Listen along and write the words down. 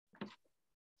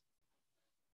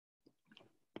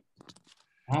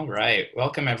All right,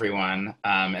 welcome everyone,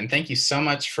 and thank you so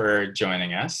much for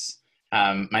joining us.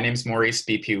 My name is Maurice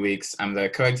BP Weeks. I'm the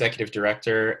co-executive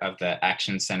director of the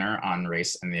Action Center on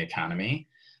Race and the Economy.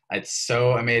 It's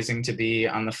so amazing to be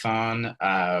on the phone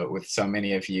with so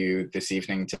many of you this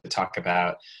evening to talk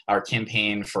about our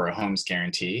campaign for a homes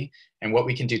guarantee and what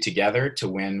we can do together to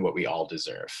win what we all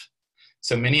deserve.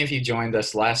 So many of you joined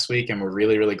us last week, and we're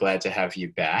really, really glad to have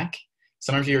you back.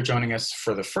 Some of you are joining us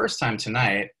for the first time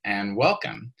tonight, and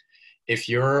welcome. If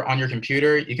you're on your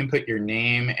computer, you can put your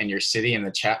name and your city in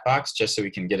the chat box just so we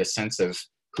can get a sense of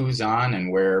who's on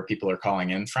and where people are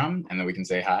calling in from, and then we can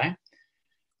say hi.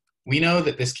 We know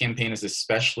that this campaign is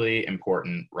especially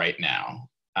important right now.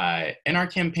 In our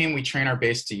campaign, we train our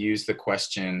base to use the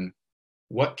question,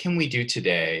 what can we do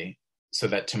today so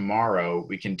that tomorrow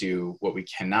we can do what we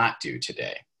cannot do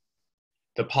today?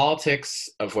 The politics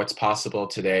of what's possible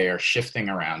today are shifting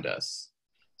around us.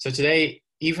 So today,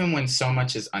 even when so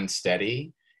much is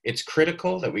unsteady, it's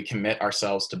critical that we commit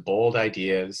ourselves to bold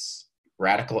ideas,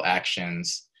 radical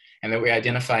actions, and that we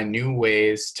identify new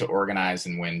ways to organize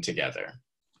and win together.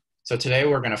 So today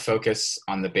we're going to focus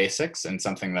on the basics and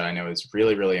something that I know is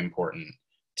really, really important,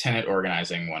 Tenant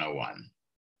Organizing 101.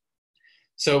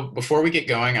 So before we get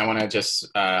going, I want to just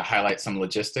highlight some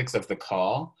logistics of the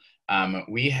call.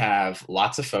 We have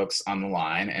lots of folks on the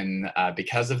line, and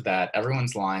because of that,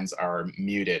 everyone's lines are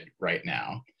muted right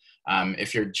now.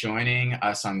 If you're joining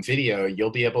us on video,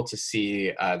 you'll be able to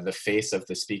see the face of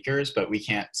the speakers, but we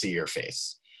can't see your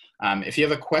face. If you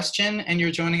have a question and you're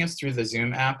joining us through the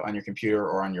Zoom app on your computer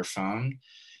or on your phone,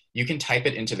 you can type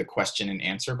it into the question and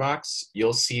answer box.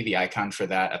 You'll see the icon for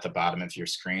that at the bottom of your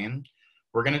screen.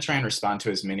 We're going to try and respond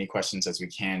to as many questions as we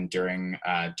can during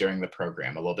the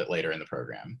program, a little bit later in the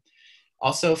program.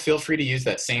 Also, feel free to use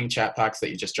that same chat box that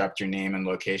you just dropped your name and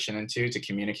location into to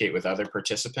communicate with other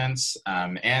participants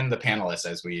and the panelists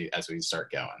as we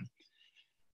start going.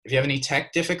 If you have any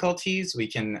tech difficulties, we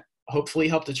can hopefully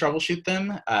help to troubleshoot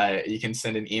them. You can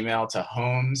send an email to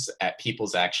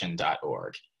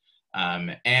homes@peoplesaction.org.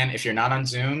 And if you're not on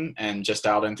Zoom and just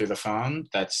dialed in through the phone,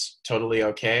 that's totally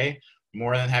okay.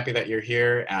 More than happy that you're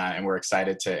here, and we're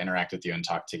excited to interact with you and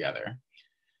talk together.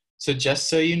 So just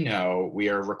so you know, we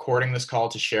are recording this call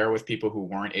to share with people who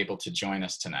weren't able to join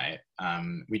us tonight.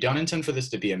 We don't intend for this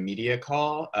to be a media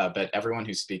call, but everyone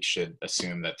who speaks should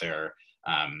assume that they're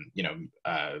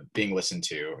being listened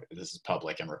to. This is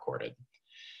public and recorded.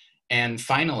 And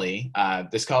finally,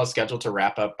 this call is scheduled to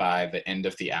wrap up by the end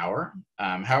of the hour.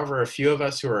 However, a few of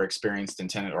us who are experienced in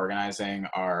tenant organizing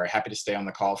are happy to stay on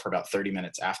the call for about 30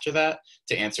 minutes after that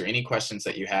to answer any questions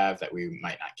that you have that we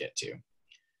might not get to.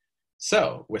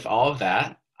 So with all of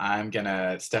that, I'm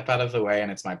gonna step out of the way,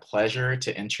 and it's my pleasure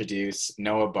to introduce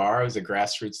Noah Barr, who's a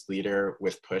grassroots leader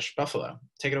with Push Buffalo.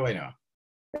 Take it away, Noah.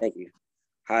 Thank you.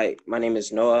 Hi, my name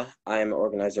is Noah. I am an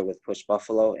organizer with Push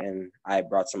Buffalo, and I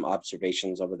brought some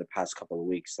observations over the past couple of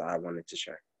weeks that I wanted to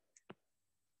share.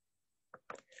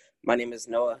 My name is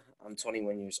Noah. I'm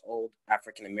 21 years old,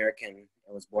 African-American,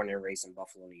 and was born and raised in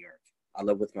Buffalo, New York. I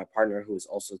live with my partner, who is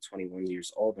also 21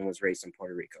 years old and was raised in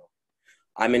Puerto Rico.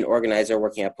 I'm an organizer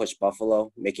working at Push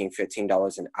Buffalo, making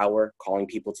 $15 an hour, calling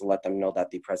people to let them know that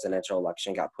the presidential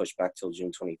election got pushed back till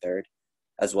June 23rd,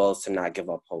 as well as to not give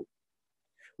up hope.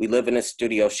 We live in a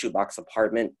studio shoebox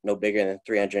apartment, no bigger than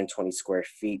 320 square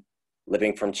feet,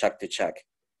 living from check to check.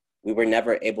 We were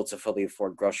never able to fully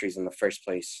afford groceries in the first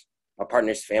place. My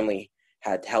partner's family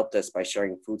had helped us by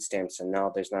sharing food stamps, and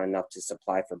now there's not enough to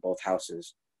supply for both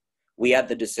houses. We had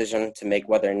the decision to make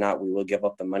whether or not we will give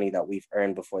up the money that we've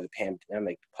earned before the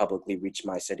pandemic publicly reached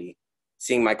my city.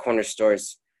 Seeing my corner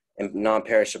stores and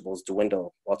non-perishables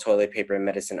dwindle while toilet paper and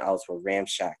medicine aisles were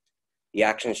ramshacked. The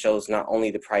action shows not only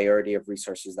the priority of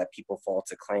resources that people fall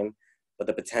to claim, but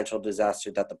the potential disaster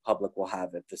that the public will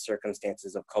have if the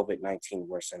circumstances of COVID-19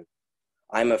 worsen.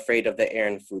 I'm afraid of the air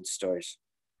in food stores.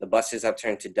 The buses have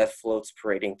turned to death floats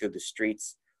parading through the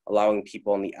streets, allowing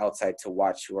people on the outside to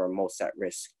watch who are most at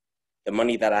risk. The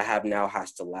money that I have now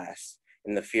has to last,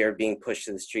 and the fear of being pushed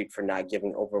to the street for not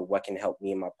giving over what can help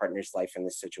me and my partner's life in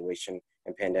this situation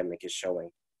and pandemic is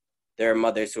showing. There are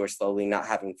mothers who are slowly not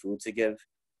having food to give,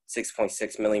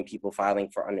 6.6 million people filing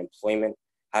for unemployment,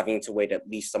 having to wait at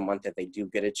least a month if they do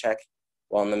get a check,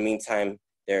 while in the meantime,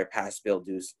 there are past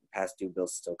due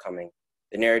bills still coming.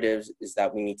 The narrative is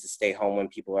that we need to stay home when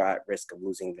people are at risk of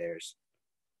losing theirs.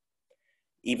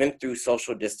 Even through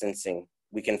social distancing,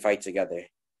 we can fight together.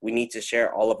 We need to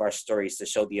share all of our stories to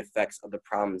show the effects of the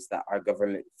problems that our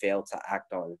government failed to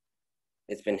act on.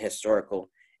 It's been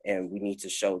historical, and we need to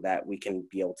show that we can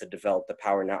be able to develop the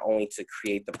power not only to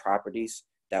create the properties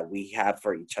that we have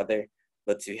for each other,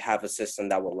 but to have a system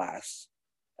that will last.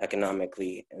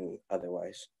 economically and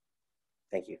otherwise.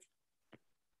 Thank you.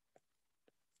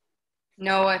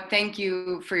 Noah, thank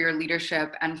you for your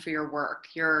leadership and for your work.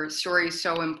 Your story is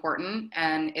so important,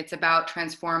 and it's about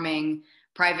transforming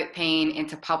private pain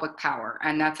into public power.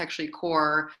 And that's actually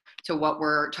core to what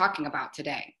we're talking about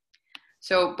today.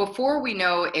 So before we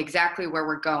know exactly where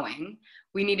we're going,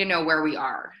 we need to know where we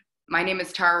are. My name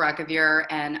is Tara Raghavir,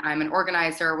 and I'm an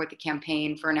organizer with the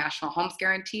Campaign for a National Homes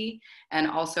Guarantee, and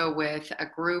also with a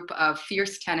group of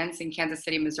fierce tenants in Kansas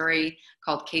City, Missouri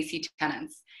called KC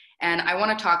Tenants. And I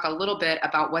want to talk a little bit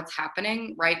about what's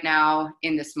happening right now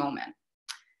in this moment.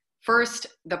 First,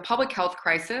 the public health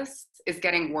crisis is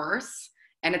getting worse,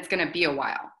 and it's going to be a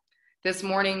while. This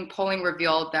morning, polling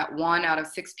revealed that 1 out of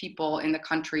 6 people in the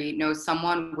country knows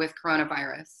someone with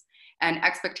coronavirus, and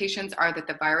expectations are that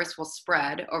the virus will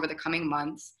spread over the coming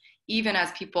months, even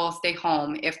as people stay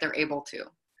home if they're able to.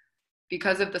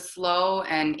 Because of the slow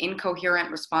and incoherent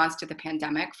response to the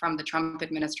pandemic from the Trump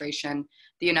administration,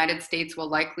 the United States will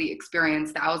likely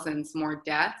experience thousands more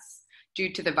deaths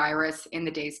due to the virus in the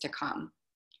days to come.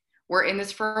 We're in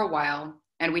this for a while,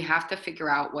 and we have to figure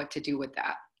out what to do with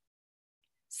that.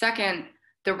 Second,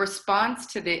 the response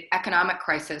to the economic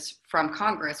crisis from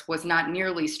Congress was not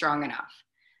nearly strong enough.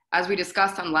 As we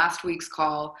discussed on last week's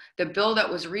call, the bill that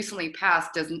was recently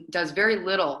passed does very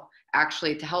little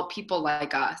actually to help people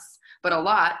like us, but a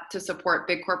lot to support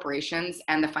big corporations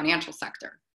and the financial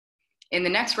sector. In the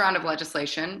next round of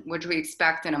legislation, which we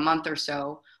expect in a month or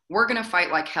so, we're going to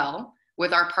fight like hell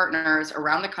with our partners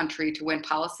around the country to win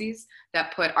policies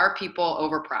that put our people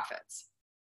over profits.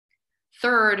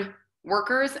 Third,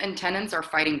 workers and tenants are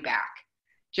fighting back.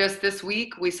 Just this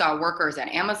week, we saw workers at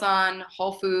Amazon,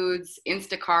 Whole Foods,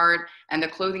 Instacart, and the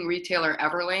clothing retailer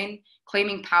Everlane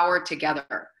claiming power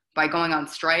together by going on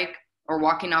strike or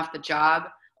walking off the job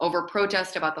over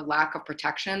protest about the lack of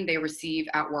protection they receive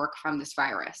at work from this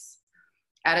virus.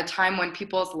 At a time when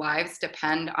people's lives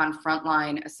depend on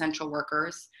frontline essential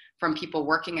workers, from people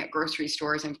working at grocery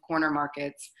stores and corner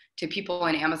markets, to people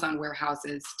in Amazon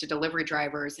warehouses, to delivery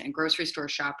drivers and grocery store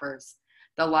shoppers,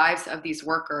 the lives of these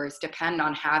workers depend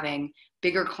on having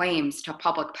bigger claims to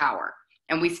public power,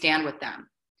 and we stand with them.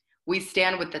 We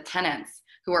stand with the tenants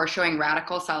who are showing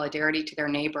radical solidarity to their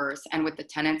neighbors, and with the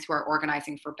tenants who are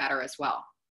organizing for better as well.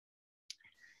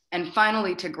 And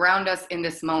finally, to ground us in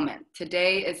this moment,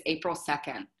 today is April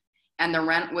 2nd, and the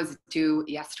rent was due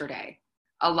yesterday.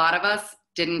 A lot of us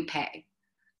didn't pay.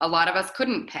 A lot of us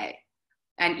couldn't pay.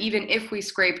 And even if we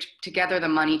scraped together the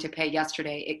money to pay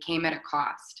yesterday, it came at a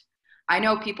cost. I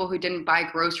know people who didn't buy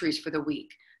groceries for the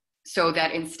week so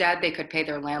that instead they could pay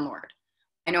their landlord.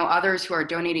 I know others who are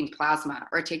donating plasma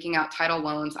or taking out title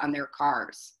loans on their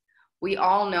cars. We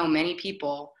all know many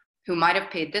people who might have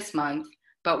paid this month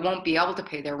but won't be able to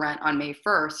pay their rent on May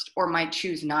 1st or might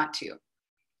choose not to.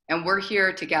 And we're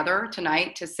here together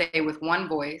tonight to say with one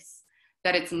voice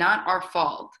that it's not our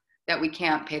fault that we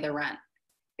can't pay the rent.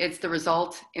 It's the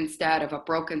result instead of a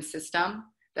broken system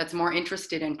that's more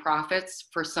interested in profits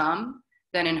for some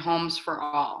than in homes for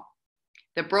all.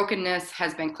 The brokenness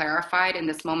has been clarified in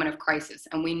this moment of crisis,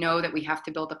 and we know that we have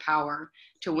to build the power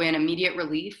to win immediate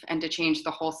relief and to change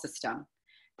the whole system.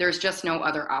 There's just no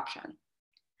other option.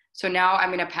 So now I'm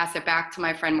going to pass it back to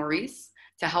my friend Maurice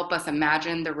to help us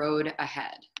imagine the road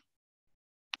ahead.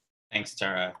 Thanks,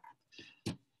 Tara.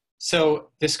 So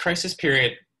this crisis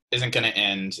period isn't going to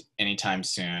end anytime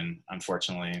soon,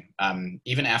 unfortunately.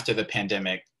 Even after the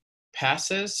pandemic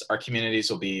passes, our communities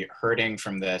will be hurting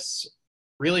from this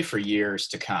really for years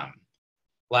to come.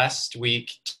 Last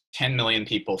week, 10 million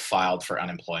people filed for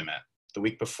unemployment. The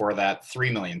week before that,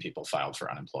 3 million people filed for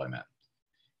unemployment.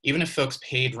 Even if folks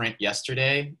paid rent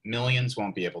yesterday, millions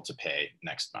won't be able to pay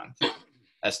next month.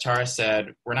 As Tara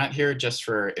said, we're not here just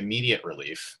for immediate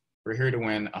relief. We're here to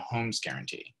win a homes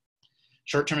guarantee.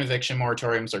 Short-term eviction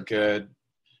moratoriums are good,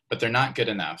 but they're not good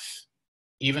enough.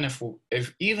 Even if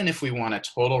we want a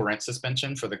total rent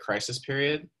suspension for the crisis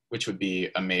period, which would be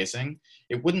amazing,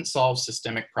 it wouldn't solve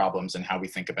systemic problems in how we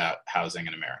think about housing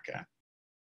in America.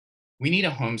 We need a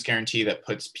homes guarantee that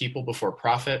puts people before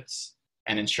profits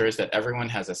and ensures that everyone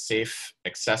has a safe,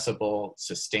 accessible,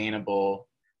 sustainable,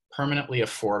 permanently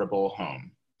affordable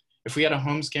home. If we had a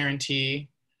homes guarantee,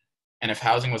 and if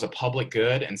housing was a public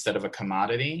good instead of a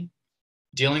commodity,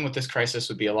 dealing with this crisis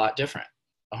would be a lot different.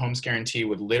 A homes guarantee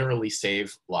would literally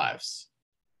save lives.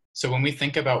 So when we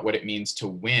think about what it means to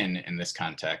win in this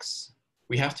context,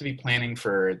 we have to be planning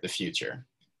for the future.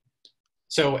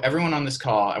 So everyone on this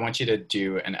call, I want you to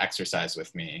do an exercise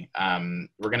with me.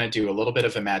 We're gonna do a little bit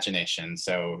of imagination.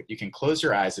 So you can close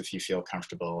your eyes if you feel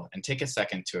comfortable and take a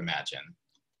second to imagine.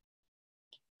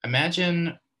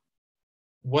 Imagine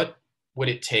what would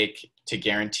it take to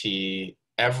guarantee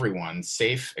everyone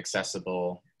safe,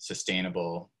 accessible,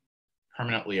 sustainable,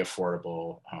 permanently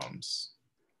affordable homes?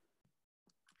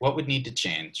 What would need to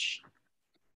change?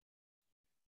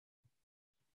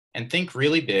 And think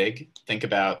really big. Think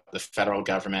about the federal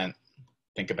government.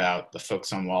 Think about the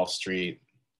folks on Wall Street.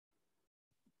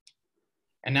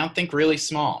 And now think really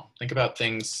small. Think about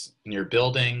things in your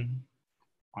building,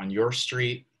 on your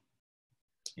street,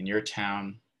 in your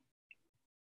town.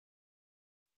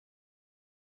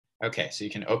 Okay, so you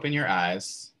can open your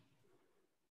eyes.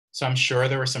 So I'm sure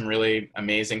there were some really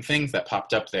amazing things that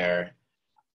popped up there.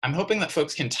 I'm hoping that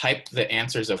folks can type the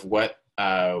answers of what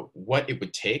it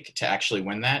would take to actually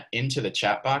win that into the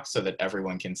chat box so that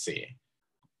everyone can see.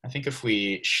 I think if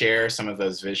we share some of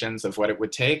those visions of what it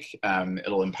would take,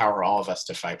 it'll empower all of us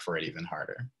to fight for it even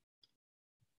harder.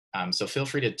 So feel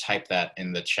free to type that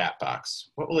in the chat box.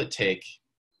 What will it take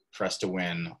for us to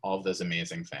win all of those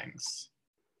amazing things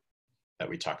that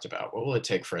we talked about? What will it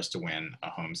take for us to win a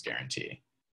homes guarantee?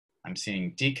 I'm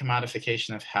seeing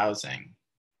decommodification of housing,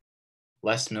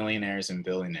 less millionaires and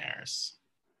billionaires,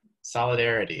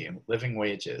 solidarity, living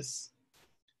wages.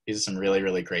 These are some really,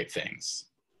 really great things.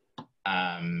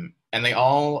 And they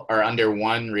all are under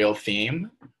one real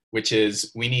theme, which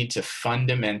is we need to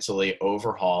fundamentally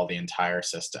overhaul the entire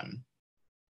system.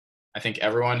 I think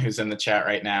everyone who's in the chat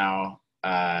right now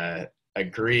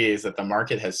agrees that the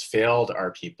market has failed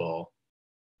our people.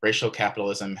 Racial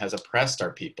capitalism has oppressed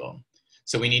our people.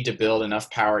 So we need to build enough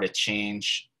power to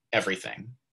change everything.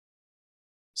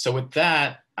 So with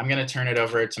that, I'm going to turn it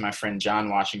over to my friend John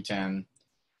Washington,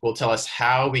 who will tell us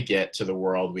how we get to the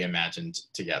world we imagined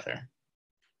together.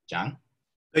 John?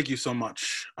 Thank you so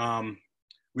much.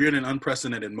 We're in an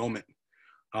unprecedented moment.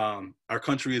 Our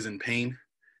country is in pain.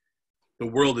 The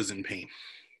world is in pain.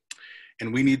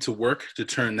 And we need to work to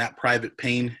turn that private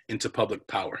pain into public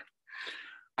power.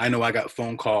 I know I got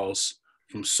phone calls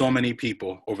from so many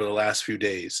people over the last few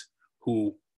days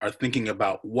who are thinking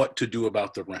about what to do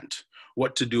about the rent,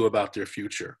 what to do about their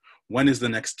future. When is the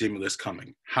next stimulus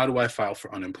coming? How do I file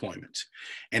for unemployment?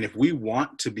 And if we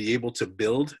want to be able to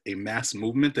build a mass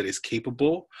movement that is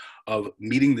capable of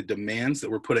meeting the demands that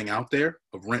we're putting out there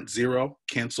of rent zero,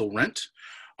 cancel rent,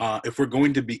 if we're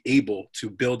going to be able to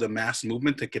build a mass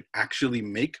movement that can actually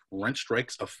make rent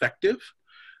strikes effective,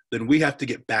 then we have to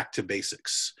get back to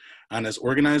basics. And as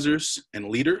organizers and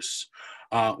leaders,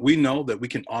 we know that we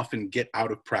can often get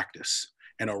out of practice.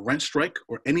 And a rent strike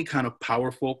or any kind of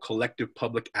powerful collective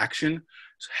public action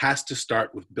has to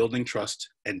start with building trust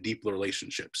and deep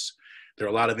relationships. There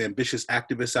are a lot of ambitious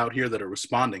activists out here that are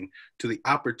responding to the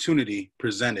opportunity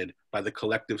presented by the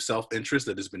collective self-interest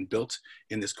that has been built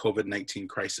in this COVID-19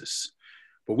 crisis.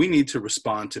 But we need to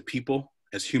respond to people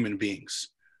as human beings,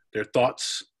 their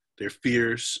thoughts, their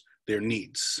fears, their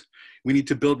needs. We need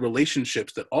to build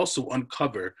relationships that also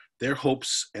uncover their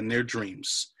hopes and their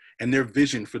dreams and their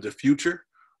vision for the future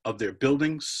of their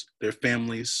buildings, their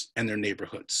families, and their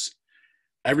neighborhoods.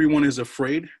 Everyone is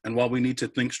afraid, and while we need to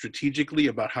think strategically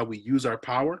about how we use our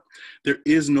power, there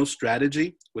is no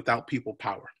strategy without people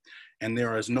power, and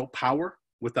there is no power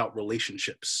without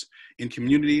relationships. In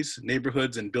communities,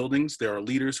 neighborhoods, and buildings, there are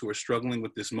leaders who are struggling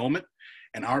with this moment,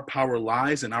 and our power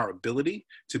lies in our ability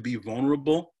to be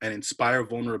vulnerable and inspire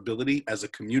vulnerability as a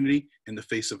community in the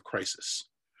face of crisis.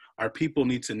 Our people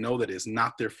need to know that it is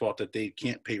not their fault that they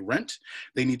can't pay rent.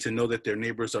 They need to know that their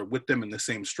neighbors are with them in the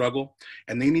same struggle,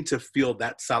 and they need to feel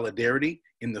that solidarity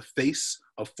in the face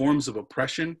of forms of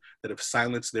oppression that have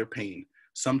silenced their pain,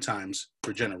 sometimes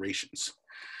for generations.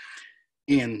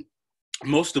 And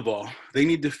most of all, they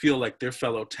need to feel like their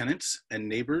fellow tenants and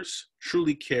neighbors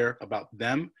truly care about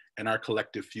them and our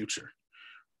collective future.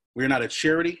 We're not a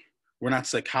charity, we're not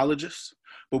psychologists,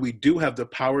 but we do have the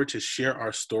power to share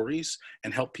our stories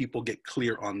and help people get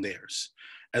clear on theirs.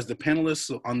 As the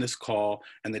panelists on this call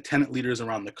and the tenant leaders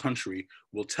around the country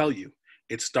will tell you,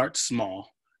 it starts small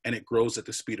and it grows at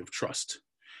the speed of trust.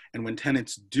 And when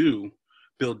tenants do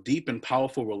build deep and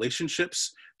powerful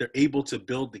relationships, they're able to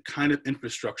build the kind of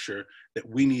infrastructure that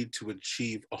we need to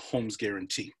achieve a homes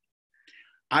guarantee.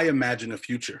 I imagine a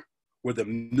future where the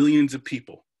millions of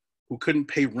people who couldn't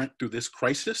pay rent through this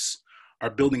crisis are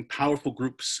building powerful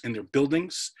groups in their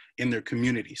buildings, in their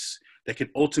communities, that can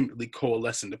ultimately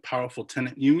coalesce into powerful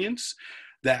tenant unions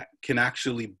that can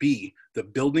actually be the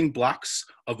building blocks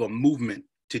of a movement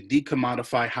to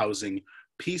decommodify housing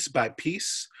piece by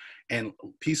piece and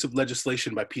piece of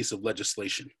legislation by piece of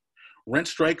legislation. Rent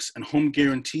strikes and home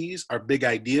guarantees are big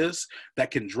ideas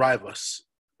that can drive us,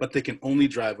 but they can only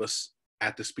drive us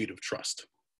at the speed of trust.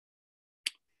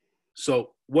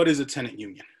 So what is a tenant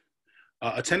union?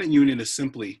 A tenant union is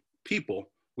simply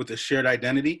people with a shared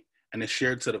identity and a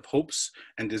shared set of hopes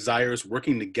and desires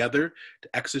working together to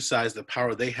exercise the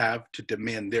power they have to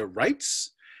demand their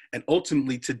rights and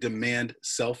ultimately to demand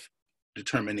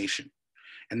self-determination.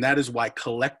 And that is why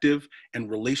collective and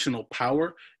relational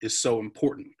power is so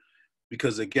important.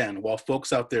 Because again, while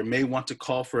folks out there may want to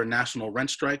call for a national rent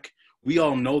strike, we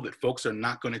all know that folks are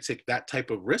not going to take that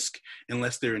type of risk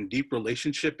unless they're in deep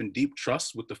relationship and deep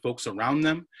trust with the folks around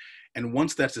them. And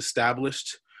once that's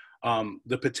established,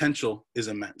 the potential is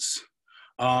immense.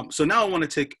 So now I want to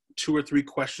take 2 or 3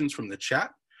 questions from the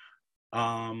chat.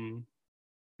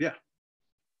 Yeah.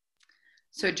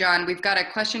 So John, we've got a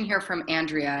question here from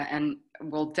Andrea, and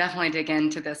we'll definitely dig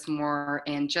into this more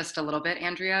in just a little bit,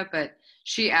 Andrea, but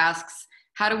she asks,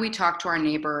 how do we talk to our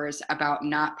neighbors about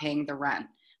not paying the rent?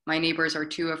 My neighbors are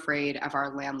too afraid of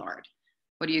our landlord.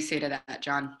 What do you say to that,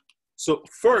 John? So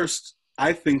first,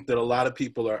 I think that a lot of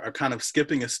people are kind of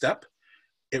skipping a step.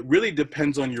 It really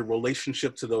depends on your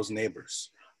relationship to those neighbors.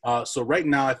 So right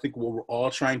now, I think what we're all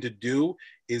trying to do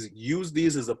is use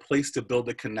these as a place to build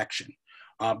a connection.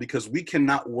 Because we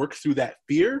cannot work through that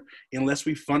fear unless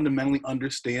we fundamentally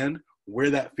understand where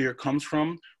that fear comes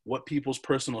from, what people's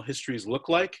personal histories look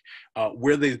like,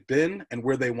 where they've been, and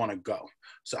where they want to go.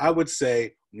 So I would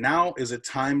say now is a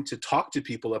time to talk to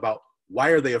people about why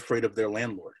are they afraid of their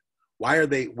landlord? Where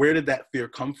did that fear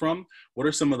come from? What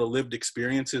are some of the lived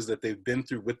experiences that they've been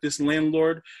through with this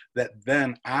landlord that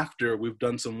then after we've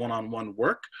done some one-on-one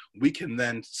work, we can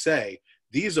then say,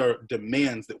 these are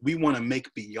demands that we want to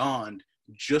make beyond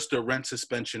just a rent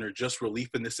suspension or just relief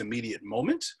in this immediate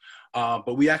moment.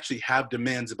 But we actually have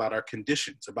demands about our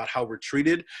conditions, about how we're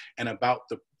treated, and about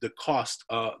the cost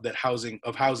that housing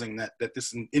that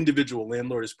this individual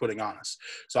landlord is putting on us.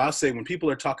 So I'll say when people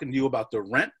are talking to you about the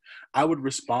rent, I would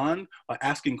respond by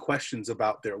asking questions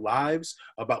about their lives,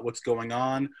 about what's going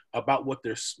on, about what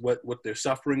they're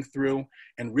suffering through.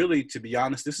 And really, to be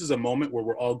honest, this is a moment where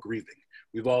we're all grieving.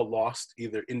 We've all lost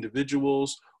either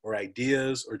individuals or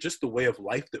ideas or just the way of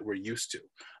life that we're used to.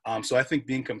 So I think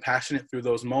being compassionate through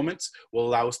those moments will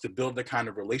allow us to build the kind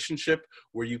of relationship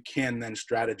where you can then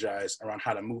strategize around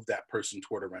how to move that person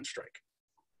toward a rent strike.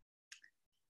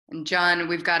 And John,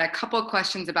 we've got a couple of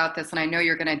questions about this, and I know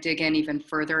you're going to dig in even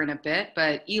further in a bit,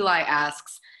 but Eli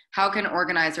asks, how can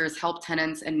organizers help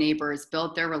tenants and neighbors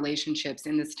build their relationships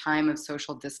in this time of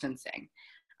social distancing?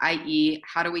 i.e.,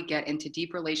 how do we get into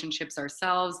deep relationships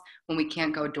ourselves when we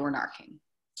can't go door knocking?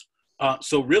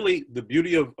 So really, the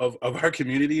beauty of our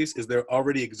communities is they're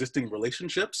already existing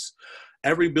relationships.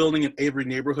 Every building in every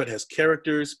neighborhood has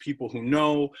characters, people who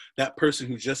know, that person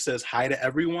who just says hi to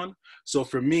everyone. So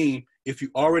for me, if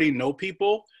you already know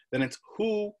people, then it's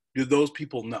who do those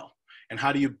people know? And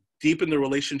how do you deepen the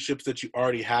relationships that you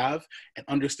already have and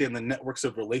understand the networks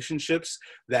of relationships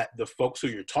that the folks who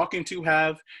you're talking to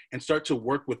have, and start to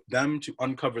work with them to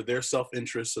uncover their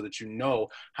self-interest so that you know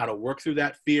how to work through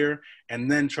that fear and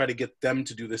then try to get them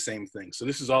to do the same thing. So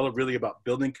this is all really about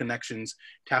building connections,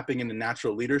 tapping into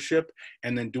natural leadership,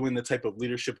 and then doing the type of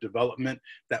leadership development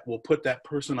that will put that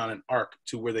person on an arc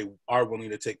to where they are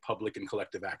willing to take public and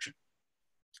collective action.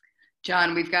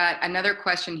 John, we've got another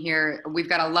question here. We've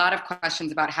got a lot of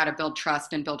questions about how to build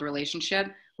trust and build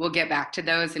relationship. We'll get back to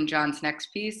those in John's next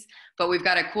piece, but we've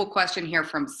got a cool question here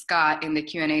from Scott in the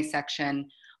Q&A section.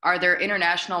 Are there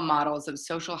international models of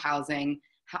social housing,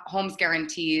 homes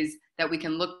guarantees that we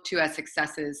can look to as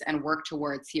successes and work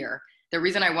towards here? The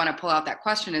reason I want to pull out that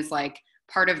question is like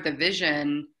part of the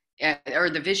vision, or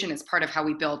the vision is part of how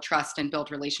we build trust and build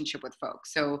relationship with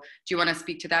folks. So do you want to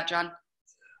speak to that, John?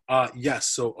 Yes,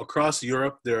 so across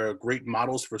Europe, there are great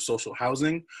models for social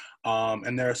housing,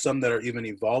 and there are some that are even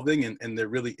evolving, and there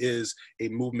really is a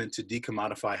movement to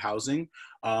decommodify housing.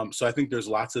 So I think there's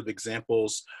lots of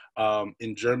examples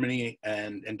in Germany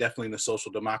and definitely in the social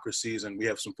democracies, and we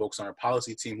have some folks on our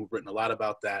policy team who've written a lot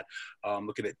about that,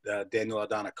 looking at Daniel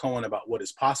Adana Cohen about what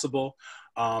is possible.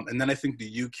 And then I think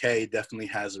the UK definitely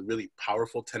has a really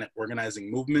powerful tenant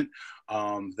organizing movement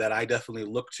that I definitely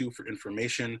look to for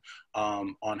information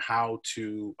on how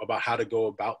to go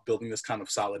about building this kind of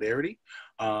solidarity.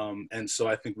 And so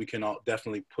I think we can all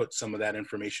definitely put some of that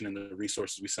information in the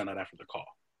resources we send out after the call.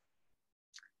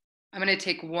 I'm going to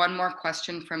take one more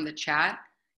question from the chat.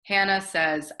 Hannah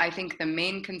says, I think the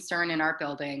main concern in our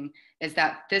building is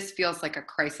that this feels like a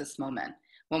crisis moment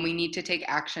when we need to take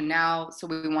action now. So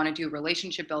we want to do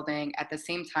relationship building at the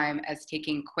same time as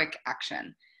taking quick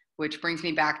action, which brings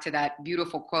me back to that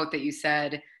beautiful quote that you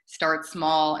said, start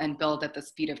small and build at the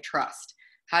speed of trust.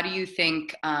 How do you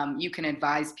think you can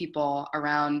advise people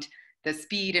around the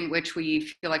speed in which we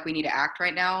feel like we need to act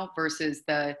right now versus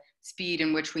the speed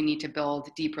in which we need to build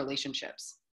deep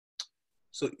relationships?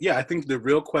 So yeah, I think the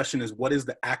real question is, what is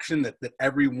the action that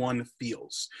everyone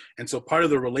feels? And so part of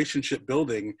the relationship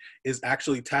building is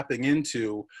actually tapping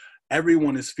into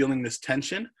everyone is feeling this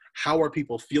tension. How are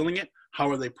people feeling it? How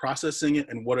are they processing it?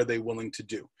 And what are they willing to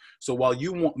do? So while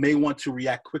you may want to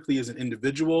react quickly as an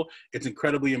individual, it's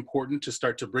incredibly important to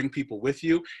start to bring people with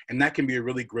you. And that can be a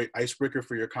really great icebreaker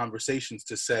for your conversations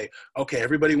to say, okay,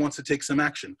 everybody wants to take some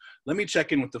action. Let me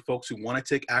check in with the folks who want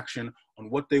to take action on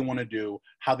what they want to do,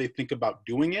 how they think about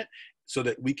doing it, so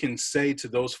that we can say to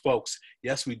those folks,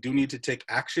 yes, we do need to take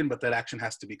action, but that action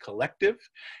has to be collective.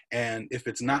 And if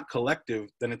it's not collective,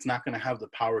 then it's not going to have the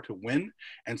power to win.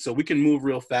 And so we can move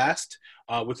real fast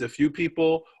with a few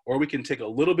people, or we can take a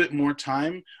little bit more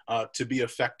time to be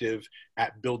effective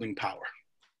at building power.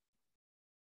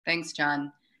 Thanks,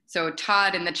 John. So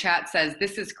Todd in the chat says,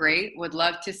 this is great. Would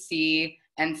love to see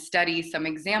and study some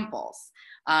examples.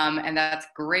 And that's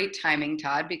great timing,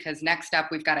 Todd, because next up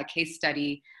we've got a case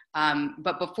study.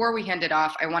 But before we hand it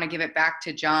off, I want to give it back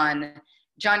to John.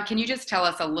 John, can you just tell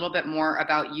us a little bit more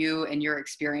about you and your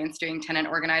experience doing tenant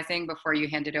organizing before you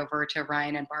hand it over to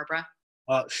Ryan and Barbara?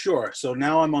 Sure. So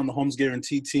now I'm on the Homes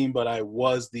Guarantee team, but I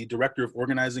was the director of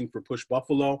organizing for Push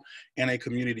Buffalo and a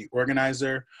community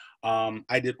organizer.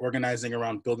 I did organizing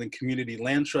around building community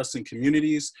land trusts in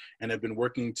communities, and have been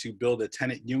working to build a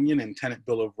tenant union and tenant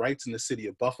bill of rights in the city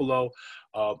of Buffalo.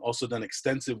 Also done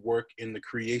extensive work in the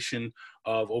creation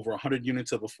of over 100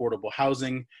 units of affordable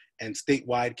housing and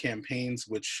statewide campaigns,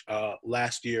 which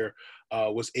last year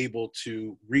was able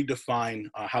to redefine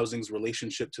housing's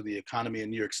relationship to the economy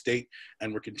in New York State,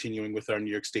 and we're continuing with our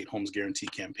New York State Homes Guarantee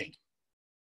campaign.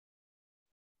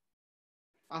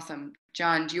 Awesome.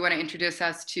 John, do you want to introduce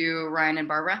us to Ryan and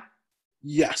Barbara?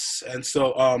 Yes. And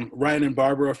so Ryan and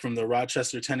Barbara from the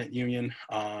Rochester Tenant Union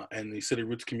and the City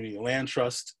Roots Community Land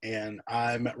Trust. And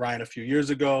I met Ryan a few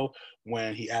years ago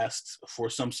when he asked for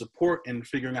some support in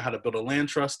figuring out how to build a land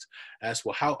trust. I asked,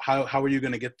 well, how are you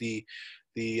going to get the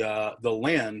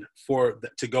land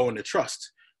to go into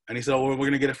trust? And he said, oh, well, we're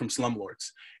going to get it from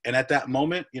slumlords. And at that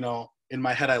moment, you know, in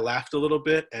my head, I laughed a little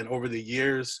bit. And over the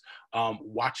years,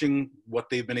 watching what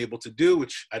they've been able to do,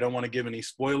 which I don't want to give any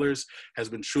spoilers, has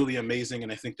been truly amazing.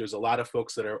 And I think there's a lot of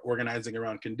folks that are organizing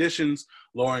around conditions,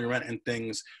 lowering rent and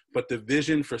things. But the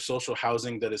vision for social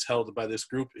housing that is held by this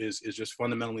group is just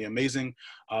fundamentally amazing.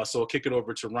 So I'll kick it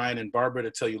over to Ryan and Barbara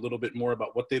to tell you a little bit more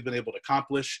about what they've been able to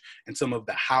accomplish and some of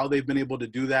the how they've been able to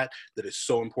do that is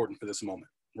so important for this moment.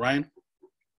 Ryan?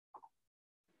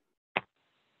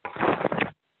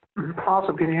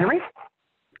 Awesome. Can you hear me?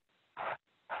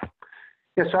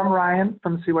 Yes, I'm Ryan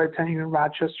from the Citywide Tenant Union in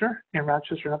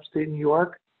Rochester, upstate New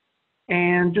York.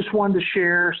 And just wanted to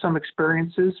share some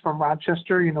experiences from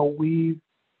Rochester. You know, we've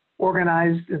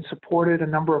organized and supported a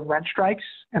number of rent strikes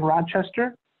in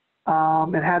Rochester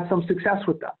and had some success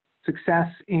with them. Success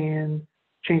in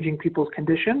changing people's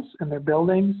conditions in their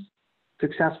buildings,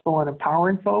 successful in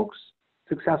empowering folks,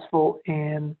 successful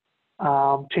in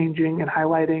changing and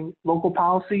highlighting local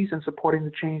policies and supporting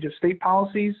the change of state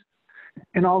policies,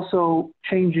 and also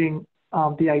changing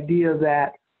the idea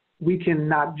that we can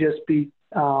not just be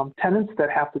tenants that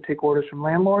have to take orders from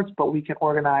landlords, but we can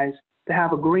organize to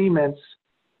have agreements,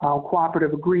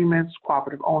 cooperative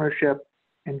ownership,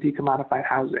 and decommodified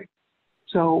housing.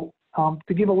 So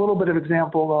to give a little bit of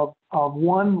example of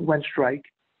one rent strike,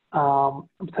 I'll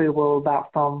tell you a little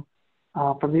about from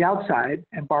the outside,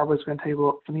 and Barbara's going to tell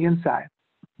you from the inside.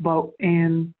 But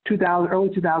in early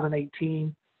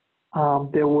 2018,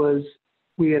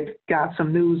 we had got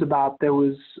some news about there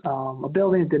was a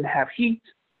building that didn't have heat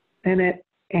in it,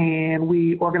 and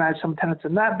we organized some tenants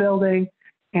in that building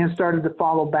and started to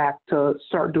follow back to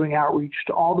start doing outreach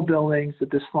to all the buildings that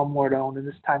this slumlord owned, and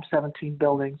this time 17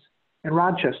 buildings in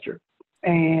Rochester.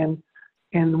 And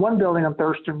in one building on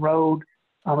Thurston Road,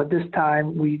 at this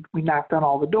time, we knocked on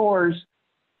all the doors,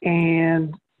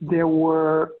 and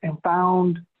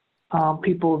found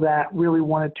people that really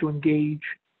wanted to engage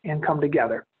and come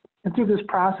together. And through this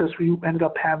process, we ended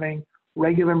up having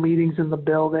regular meetings in the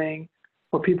building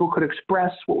where people could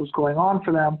express what was going on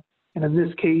for them. And in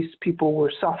this case, people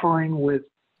were suffering with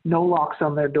no locks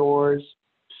on their doors,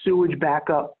 sewage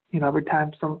backup. You know, every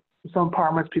time some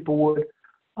apartments, people would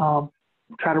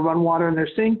try to run water in their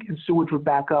sink and sewage would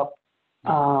back up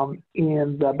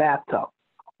in the bathtub,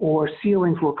 or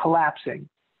ceilings were collapsing,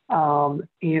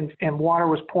 and water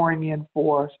was pouring in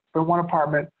for one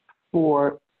apartment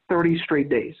for 30 straight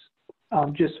days.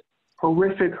 Just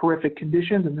horrific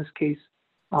conditions. In this case,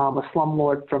 a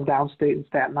slumlord from downstate in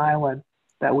Staten Island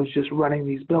that was just running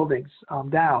these buildings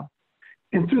down.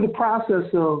 And through the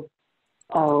process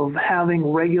of having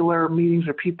regular meetings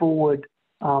where people would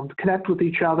to connect with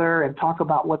each other and talk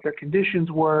about what their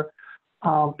conditions were,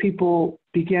 people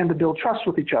began to build trust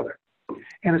with each other.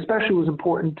 And especially it was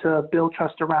important to build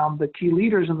trust around the key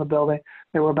leaders in the building.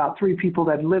 There were about 3 people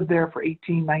that lived there for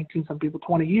 18, 19, some people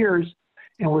 20 years,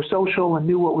 and were social and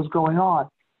knew what was going on.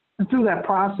 And through that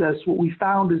process, what we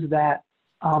found is that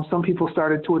some people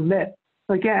started to admit,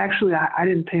 like, yeah, actually, I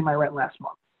didn't pay my rent last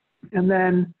month.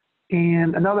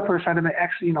 And another person tried to admit,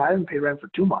 actually, I didn't pay rent for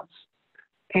 2 months.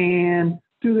 And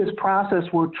through this process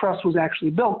where trust was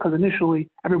actually built, because initially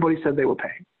everybody said they were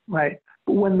paying, right?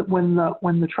 But when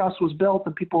the trust was built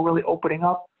and people were really opening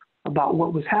up about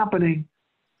what was happening,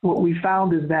 what we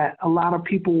found is that a lot of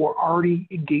people were already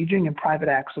engaging in private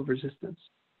acts of resistance.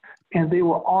 And they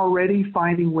were already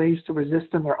finding ways to resist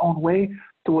in their own way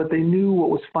to what they knew what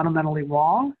was fundamentally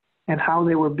wrong and how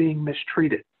they were being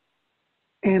mistreated.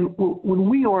 And when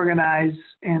we organize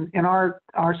in our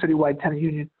citywide tenant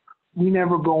union, we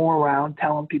never go around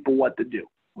telling people what to do,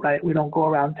 right? We don't go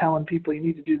around telling people you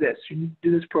need to do this, you need to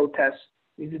do this protest,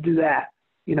 you need to do that,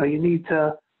 you need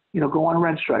to, go on a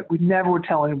rent strike. We never would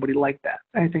tell anybody like that,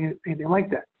 anything like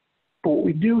that. But what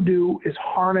we do is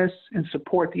harness and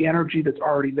support the energy that's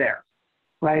already there,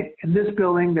 right? In this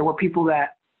building, there were people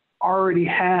that already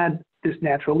had this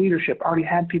natural leadership, already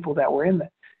had people that were in it.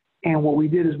 And what we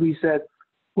did is we said,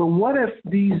 well, what if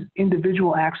these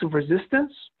individual acts of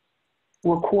resistance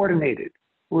were coordinated,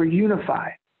 were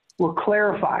unified, were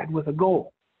clarified with a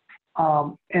goal?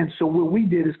 And so what we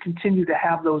did is continue to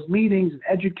have those meetings and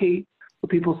educate. Where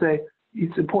people say,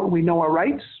 it's important we know our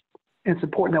rights, and it's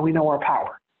important that we know our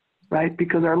power, right?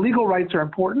 Because our legal rights are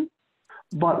important,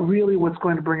 but really what's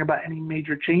going to bring about any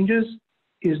major changes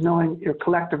is knowing your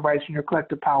collective rights and your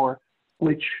collective power,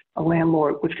 which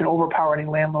can overpower any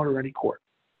landlord or any court,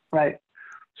 right?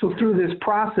 So through this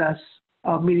process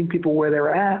of meeting people where they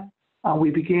were at,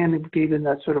 we began engaging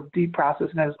that sort of deep process,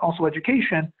 and that is also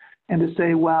education, and to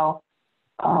say, well,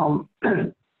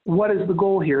 what is the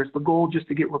goal here? Is the goal just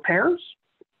to get repairs?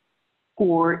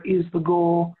 Or is the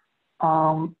goal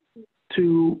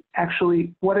to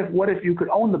actually, what if you could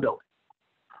own the building?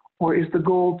 Or is the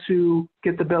goal to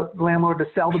get the landlord to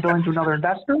sell the building to another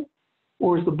investor?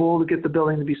 Or is the goal to get the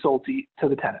building to be sold to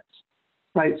the tenants,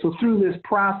 right? So through this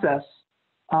process,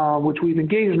 which we've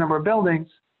engaged a number of buildings,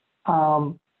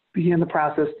 began the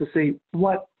process to say,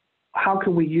 how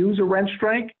can we use a rent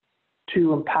strike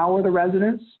to empower the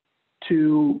residents,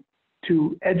 to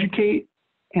educate,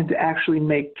 and to actually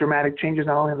make dramatic changes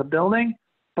not only in the building,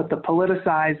 but to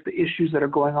politicize the issues that are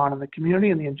going on in the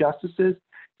community and the injustices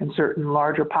and certain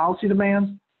larger policy demands,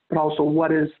 but also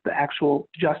what is the actual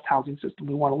just housing system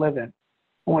we want to live in.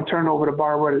 I want to turn it over to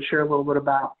Barbara to share a little bit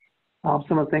about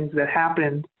some of the things that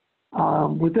happened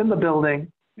within the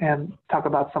building and talk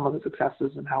about some of the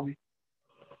successes and how we.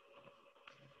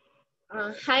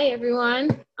 Hi,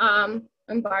 everyone.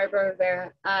 I'm Barbara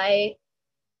Rivera. I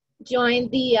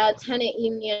joined the tenant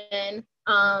union,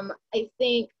 I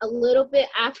think a little bit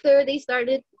after they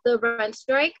started the rent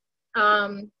strike.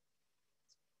 The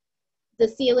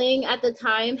ceiling at the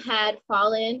time had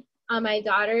fallen on my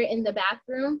daughter in the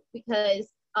bathroom because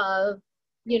of,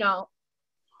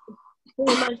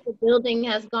 pretty much the building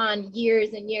has gone years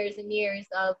and years and years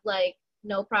of like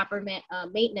no proper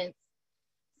maintenance.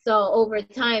 So over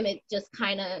time, it just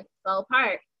kind of fell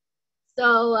apart.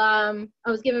 So I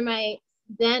was giving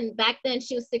back then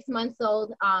she was 6 months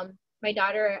old, my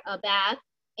daughter a bath,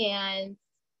 and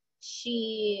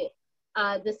the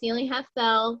ceiling had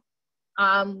fell.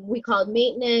 We called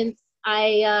maintenance.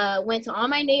 I went to all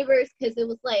my neighbors because it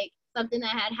was like something that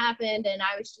had happened, and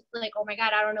I was just like, oh my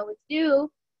God, I don't know what to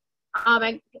do.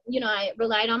 I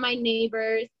relied on my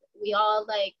neighbors. We all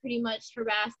like pretty much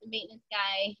harassed the maintenance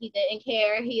guy. He didn't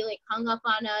care. He like hung up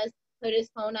on us, put his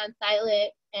phone on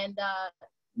silent, and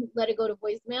let it go to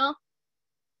voicemail.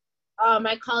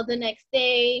 I called the next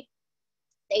day.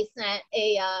 They sent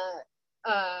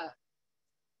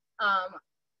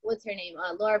what's her name?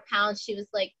 Laura Pound. She was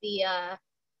like the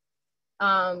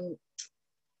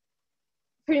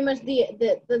pretty much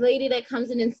the lady that comes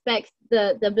and inspects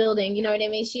the building, you know what I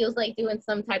mean? She was like doing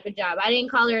some type of job. I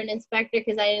didn't call her an inspector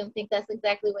because I didn't think that's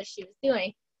exactly what she was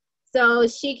doing. So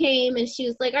she came and she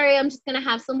was like, all right, I'm just gonna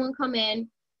have someone come in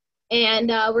and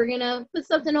we're gonna put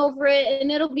something over it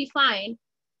and it'll be fine.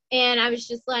 And I was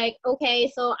just like,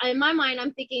 okay. So in my mind,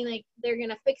 I'm thinking like they're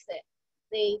gonna fix it.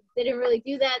 They didn't really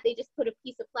do that. They just put a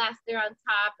piece of plaster on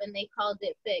top and they called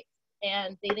it fixed.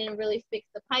 And they didn't really fix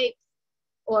the pipes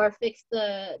or fix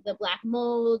the black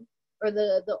mold or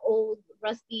the old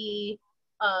rusty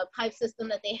pipe system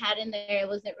that they had in there. It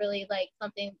wasn't really like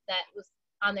something that was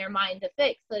on their mind to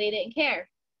fix, so they didn't care.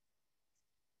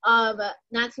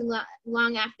 Not too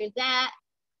long after that,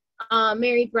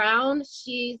 Mary Brown,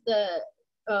 she's the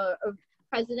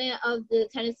president of the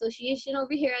tenant association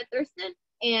over here at Thurston,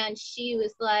 and she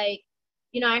was like,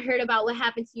 you know, I heard about what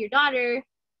happened to your daughter.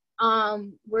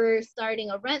 We're starting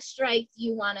a rent strike. Do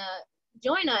you want to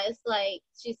join us? Like,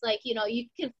 she's like, you know, you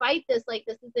can fight this. Like,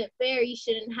 this isn't fair. You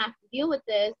shouldn't have to deal with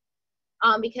this.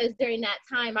 Because during that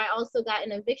time, I also got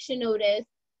an eviction notice,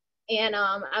 and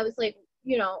I was like,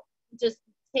 you know, just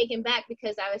taken back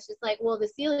because I was just like, well, the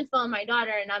ceiling fell on my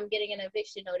daughter, and I'm getting an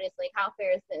eviction notice. Like, how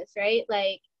fair is this, right?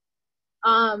 Like,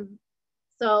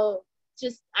 so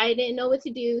just I didn't know what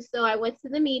to do, so I went to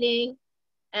the meeting,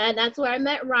 and that's where I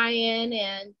met Ryan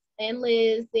and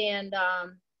Liz, and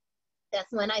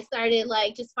that's when I started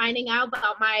like just finding out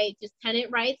about my just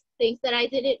tenant rights, things that I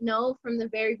didn't know from the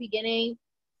very beginning,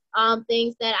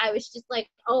 things that I was just like,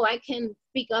 oh, I can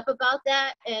speak up about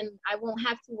that and I won't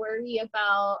have to worry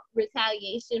about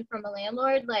retaliation from a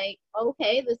landlord. Like,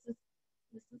 okay, this is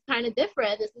kind of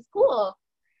different. This is cool.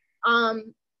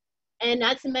 And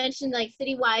not to mention like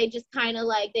Citywide just kind of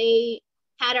like they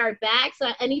had our backs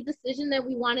on any decision that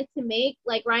we wanted to make.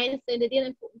 Like Ryan said, it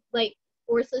didn't like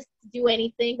force us to do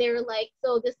anything. They were like,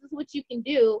 so this is what you can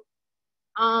do.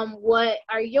 What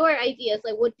are your ideas?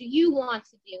 Like, what do you want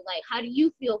to do? Like, how do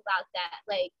you feel about that?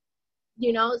 Like,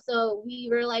 you know, so we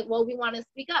were like, well, we want to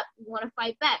speak up. We want to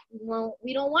fight back.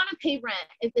 We don't want to pay rent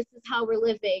if this is how we're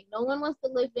living. No one wants to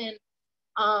live in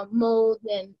mold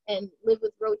and live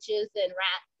with roaches and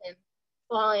rats and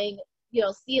falling, you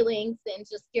know, ceilings, and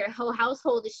just your whole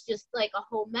household is just like a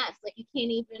whole mess. Like, you can't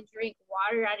even drink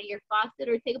water out of your faucet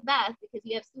or take a bath because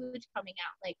you have sewage coming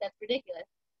out. Like, that's ridiculous.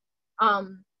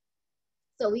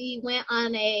 So we went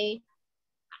on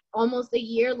almost a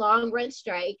year-long rent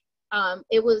strike.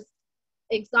 It was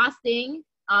exhausting.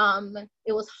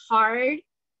 It was hard,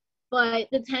 but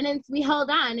the tenants, we held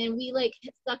on and we like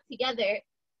stuck together.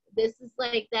 This is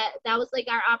like that was like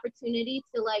our opportunity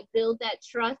to like build that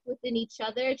trust within each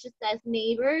other, just as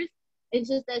neighbors and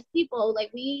just as people. Like,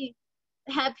 we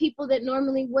had people that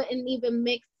normally wouldn't even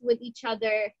mix with each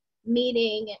other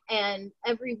meeting, and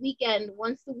every weekend,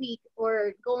 once a week,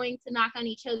 or going to knock on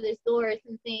each other's doors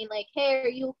and saying like, hey, are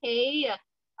you okay?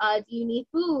 Do you need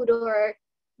food? Or,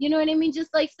 you know what I mean?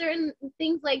 Just like certain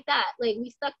things like that. Like, we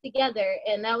stuck together,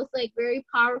 and that was like very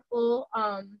powerful.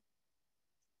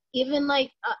 Even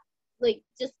like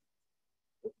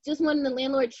just when the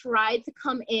landlord tried to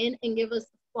come in and give us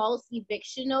false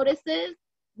eviction notices,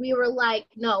 we were like,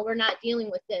 no, we're not dealing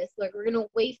with this. Like, we're gonna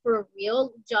wait for a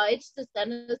real judge to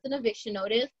send us an eviction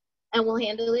notice, and we'll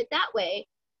handle it that way.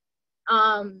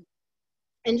 And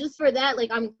just for that, like,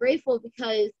 I'm grateful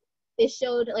because it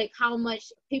showed like how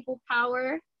much people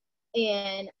power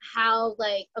and how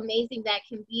like amazing that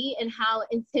can be, and how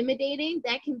intimidating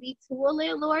that can be to a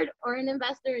landlord or an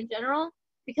investor in general,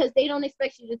 because they don't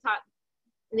expect you to talk.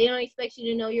 They don't expect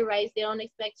you to know your rights. They don't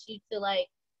expect you to like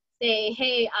say,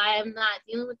 hey, I am not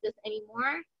dealing with this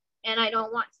anymore, and I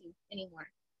don't want to anymore.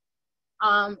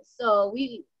 So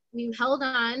we held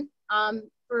on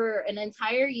for an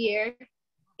entire year.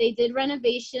 They did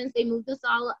renovations. They moved us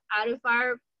all out of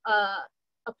our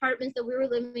apartments that we were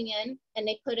living in, and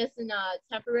they put us in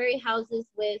temporary houses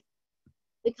with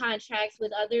the contracts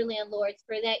with other landlords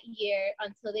for that year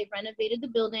until they renovated the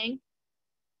building.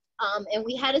 And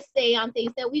we had to say on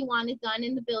things that we wanted done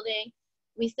in the building.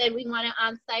 We said we wanted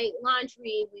on-site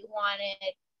laundry. We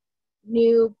wanted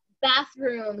new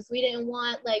bathrooms. We didn't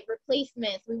want like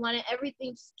replacements. We wanted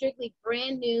everything strictly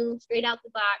brand new, straight out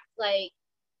the box. Like,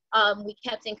 we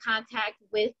kept in contact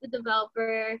with the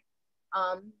developer.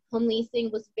 Home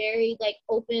leasing was very like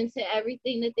open to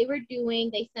everything that they were doing.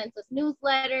 They sent us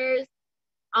newsletters.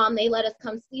 They let us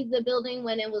come see the building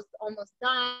when it was almost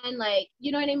done. Like,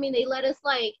 you know what I mean? They let us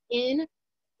like in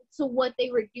to what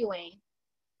they were doing.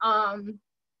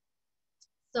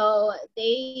 So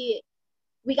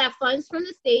we got funds from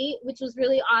the state, which was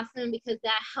really awesome because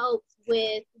that helped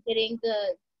with getting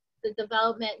the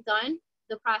development done.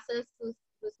 The process was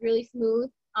really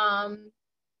smooth.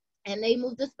 And they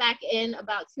moved us back in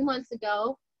about 2 months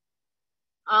ago.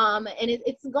 And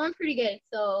it's going pretty good.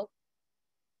 So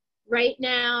right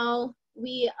now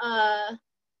we're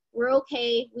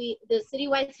okay. The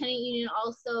Citywide Tenant Union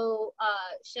also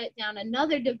shut down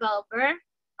another developer.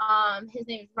 His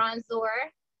name is Ron Zor.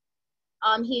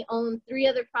 He owned 3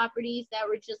 other properties that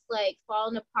were just like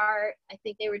falling apart. I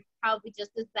think they were probably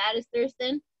just as bad as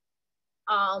Thurston.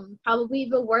 Probably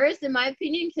even worse in my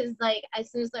opinion, because like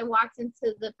as soon as I walked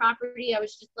into the property, I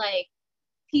was just like,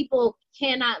 people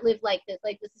cannot live like this.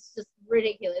 Like, this is just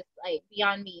ridiculous, like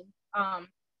beyond me.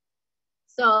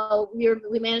 So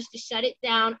we managed to shut it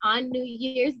down on New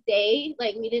Year's Day.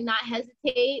 Like, we did not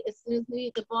hesitate. As soon as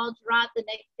the ball dropped, the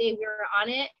next day we were on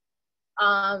it.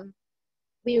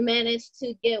 We managed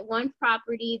to get one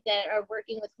property that are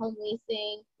working with home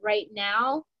leasing right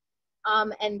now.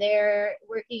 And they're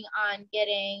working on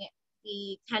getting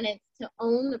the tenants to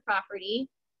own the property.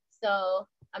 So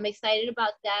I'm excited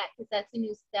about that because that's a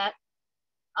new step.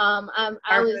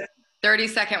 I was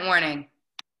 30-second warning.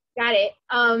 Got it.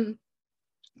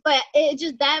 But it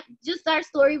just our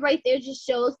story right there just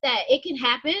shows that it can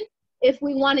happen if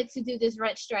we wanted to do this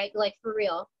rent strike, like, for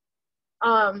real.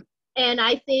 And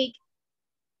I think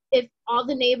if all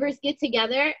the neighbors get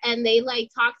together and they, like,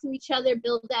 talk to each other,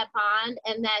 build that bond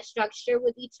and that structure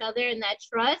with each other and that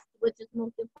trust, which is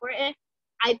most important,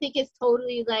 I think it's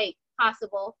totally, like,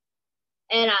 possible.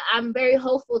 And I'm very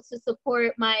hopeful to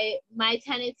support my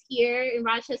tenants here in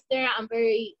Rochester. I'm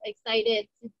very excited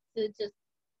to just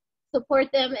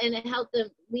support them and help them,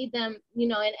 lead them, you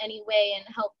know, in any way, and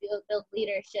help build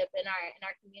leadership in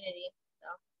our community. So.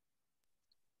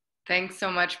 Thanks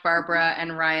so much, Barbara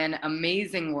and Ryan.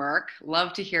 Amazing work.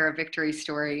 Love to hear a victory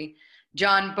story.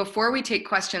 John, before we take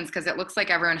questions, because it looks like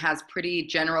everyone has pretty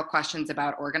general questions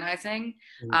about organizing,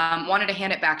 wanted to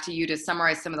hand it back to you to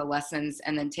summarize some of the lessons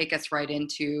and then take us right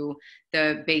into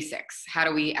the basics. How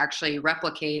do we actually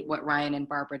replicate what Ryan and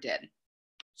Barbara did?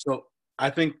 So I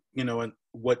think, you know,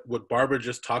 what Barbara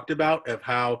just talked about, of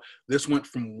how this went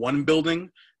from one building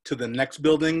to the next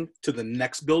building to the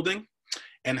next building,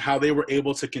 and how they were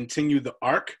able to continue the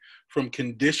arc from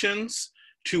conditions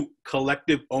to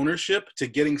collective ownership to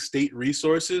getting state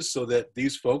resources so that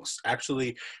these folks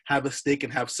actually have a stake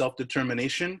and have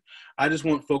self-determination. I just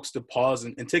want folks to pause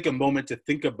and take a moment to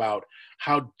think about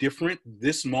how different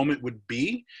this moment would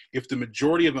be if the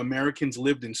majority of Americans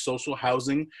lived in social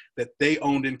housing that they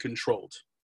owned and controlled.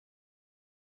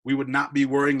 We would not be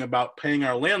worrying about paying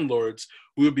our landlords.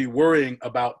 We would be worrying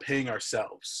about paying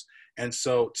ourselves. And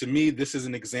so to me, this is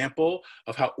an example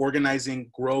of how organizing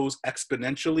grows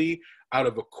exponentially out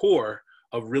of a core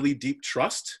of really deep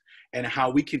trust, and how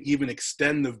we can even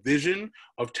extend the vision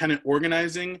of tenant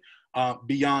organizing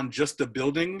beyond just the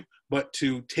building, but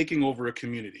to taking over a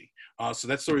community. So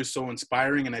that story is so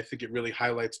inspiring, and I think it really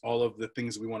highlights all of the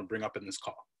things we want to bring up in this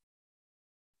call.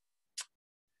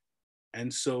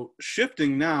 And so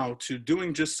shifting now to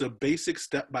doing just the basic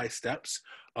step-by-steps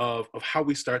of how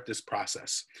we start this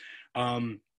process.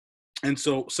 And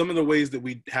so some of the ways that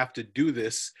we have to do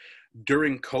this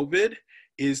during COVID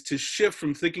is to shift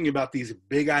from thinking about these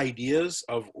big ideas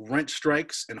of rent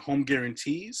strikes and home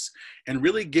guarantees and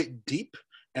really get deep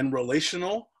and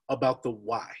relational about the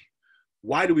why.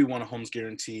 Why do we want a homes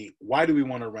guarantee? Why do we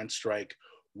want a rent strike?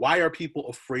 Why are people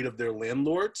afraid of their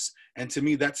landlords? And to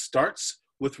me, that starts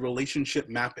with relationship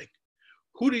mapping.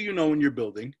 Who do you know in your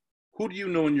building? Who do you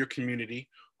know in your community?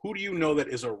 Who do you know that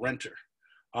is a renter?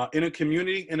 In a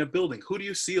community, in a building, who do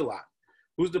you see a lot?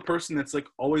 Who's the person that's like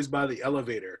always by the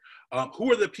elevator?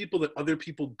 Who are the people that other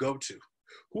people go to?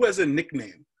 Who has a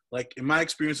nickname? Like in my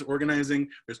experience of organizing,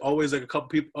 there's always like a couple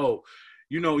people, oh,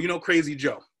 you know Crazy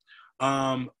Joe.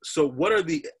 So what are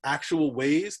the actual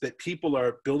ways that people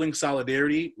are building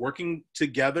solidarity, working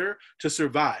together to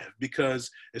survive? Because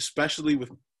especially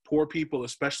with poor people,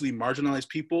 especially marginalized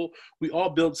people, we all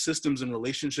build systems and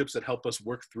relationships that help us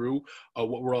work through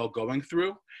what we're all going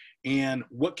through. And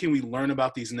what can we learn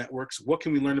about these networks? What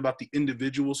can we learn about the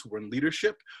individuals who are in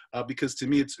leadership? Because to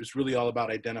me, it's really all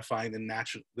about identifying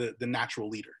the natural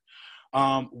leader.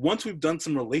 Once we've done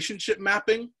some relationship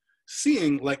mapping,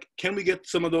 seeing like, can we get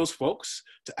some of those folks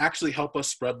to actually help us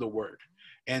spread the word?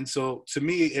 And so to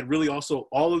me, it really also,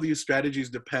 all of these strategies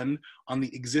depend on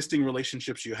the existing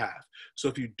relationships you have. So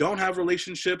if you don't have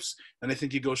relationships, then I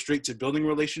think you go straight to building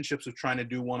relationships of trying to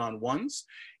do one-on-ones.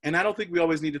 And I don't think we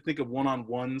always need to think of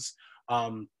one-on-ones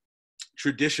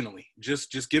traditionally.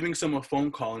 Just giving someone a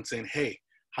phone call and saying, hey,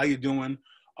 how you doing?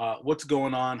 What's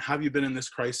going on? How have you been in this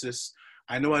crisis?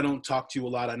 I know I don't talk to you a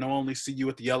lot. I know I only see you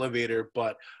at the elevator,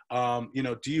 but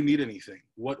do you need anything?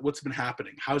 What's been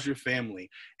happening? How's your family?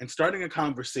 And starting a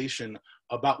conversation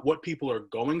about what people are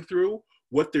going through,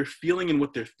 what they're feeling, and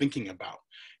what they're thinking about.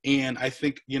 And I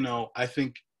think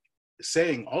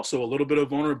saying also a little bit of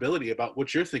vulnerability about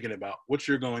what you're thinking about, what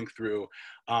you're going through,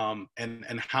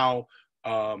 and how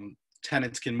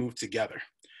tenants can move together.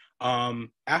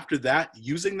 After that,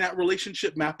 using that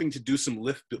relationship mapping to do some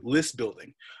list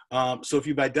building. So if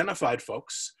you've identified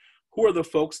folks, who are the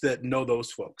folks that know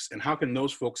those folks? And how can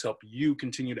those folks help you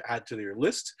continue to add to their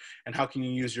list? And how can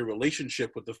you use your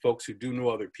relationship with the folks who do know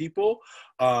other people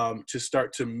to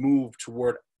start to move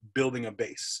toward building a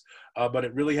base. But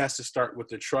it really has to start with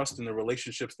the trust and the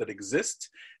relationships that exist.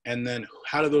 And then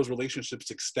how do those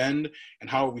relationships extend, and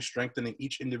how are we strengthening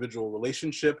each individual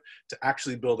relationship to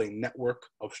actually build a network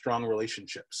of strong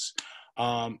relationships? So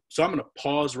I'm gonna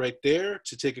pause right there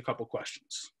to take a couple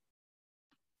questions.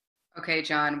 Okay,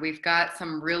 John, we've got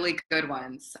some really good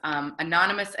ones.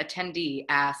 Anonymous attendee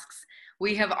asks,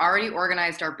 we have already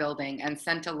organized our building and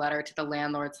sent a letter to the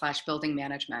landlord/building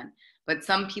management, but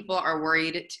some people are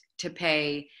worried to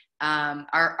pay,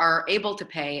 are able to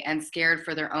pay and scared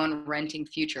for their own renting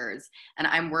futures. And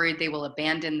I'm worried they will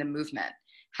abandon the movement.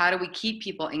 How do we keep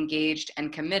people engaged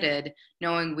and committed,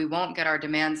 knowing we won't get our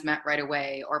demands met right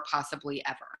away or possibly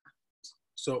ever?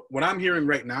 So what I'm hearing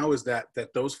right now is that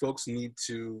those folks need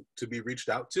to be reached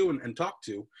out to and talked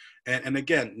to. And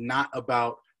again, not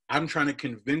about, I'm trying to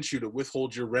convince you to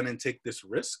withhold your rent and take this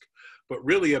risk, but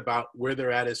really about where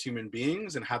they're at as human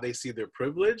beings and how they see their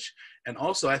privilege. And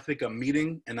also, I think a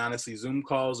meeting, and honestly, Zoom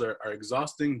calls are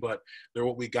exhausting, but they're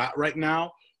what we got right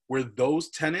now, where those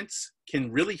tenants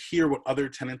can really hear what other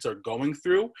tenants are going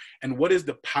through and what is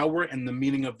the power and the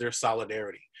meaning of their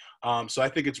solidarity. So I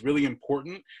think it's really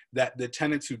important that the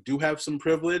tenants who do have some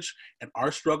privilege and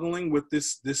are struggling with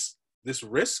this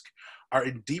risk are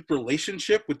in deep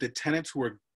relationship with the tenants who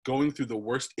are going through the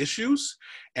worst issues,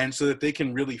 and so that they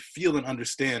can really feel and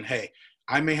understand, hey,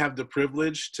 I may have the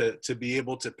privilege to be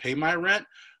able to pay my rent,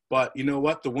 but you know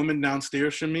what? The woman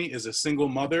downstairs from me is a single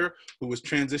mother who was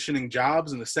transitioning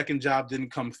jobs, and the second job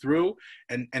didn't come through,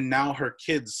 and now her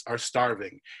kids are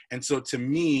starving. And so to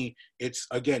me, it's,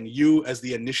 again, you as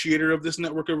the initiator of this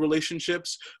network of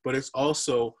relationships, but it's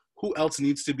also who else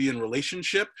needs to be in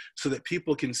relationship so that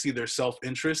people can see their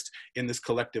self-interest in this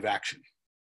collective action.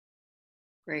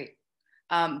 Great.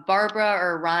 Barbara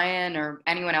or Ryan or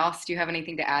anyone else, do you have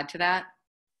anything to add to that?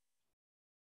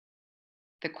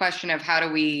 The question of how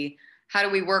do we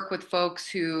work with folks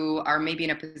who are maybe in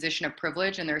a position of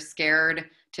privilege and they're scared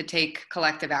to take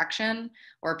collective action,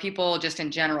 or people just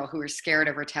in general who are scared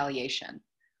of retaliation?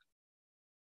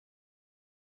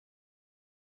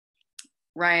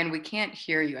 Ryan, we can't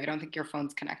hear you. I don't think your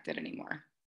phone's connected anymore.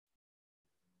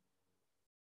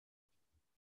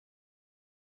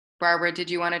 Barbara, did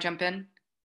you want to jump in?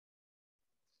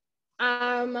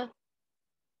 I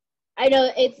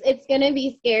know it's gonna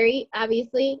be scary,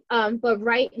 obviously, but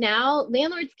right now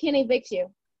landlords can evict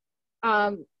you,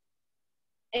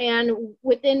 and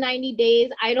within 90 days,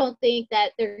 I don't think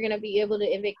that they're gonna be able to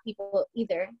evict people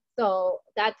either. So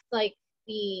that's like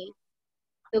the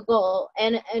goal,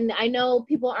 and I know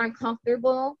people aren't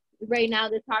comfortable right now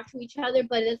to talk to each other,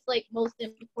 but it's like most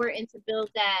important to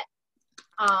build that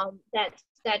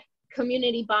that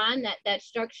community bond, that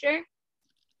structure.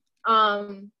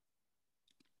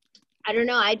 I don't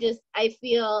know. I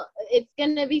feel it's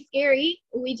gonna be scary.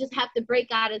 We just have to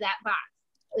break out of that box.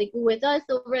 Like with us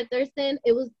over at Thurston,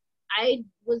 I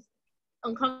was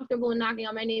uncomfortable knocking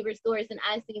on my neighbors' doors and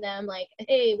asking them like,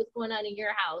 hey, what's going on in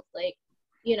your house? Like,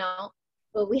 you know,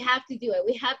 but we have to do it.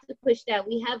 We have to push that.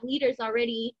 We have leaders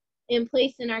already in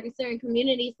place in our certain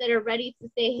communities that are ready to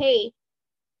say, hey,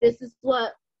 this is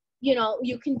what, you know,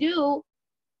 you can do.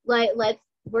 Like, let's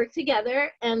work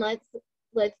together and let's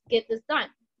get this done.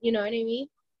 You know what I mean?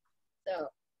 So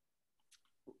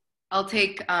I'll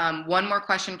take one more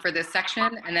question for this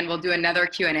section, and then we'll do another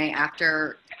Q&A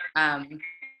after.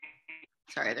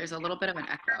 Sorry, there's a little bit of an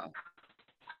echo.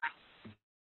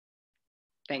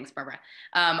 Thanks, Barbara.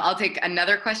 I'll take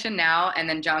another question now, and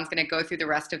then John's going to go through the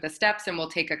rest of the steps, and we'll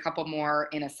take a couple more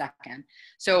in a second.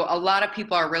 So a lot of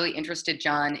people are really interested,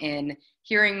 John, in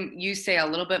hearing you say a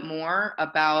little bit more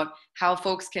about how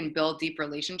folks can build deep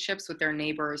relationships with their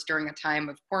neighbors during a time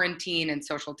of quarantine and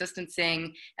social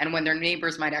distancing, and when their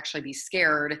neighbors might actually be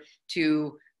scared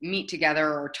to meet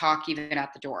together or talk even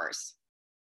at the doors.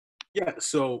 Yeah,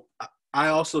 so I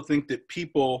also think that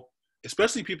people,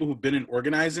 especially people who've been in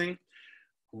organizing,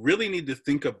 really need to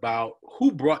think about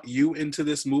who brought you into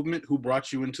this movement, who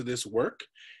brought you into this work,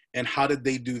 and how did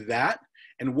they do that?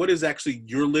 And what is actually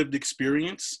your lived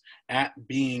experience at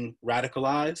being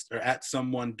radicalized or at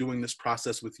someone doing this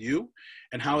process with you?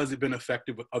 And how has it been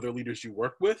effective with other leaders you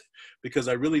work with? Because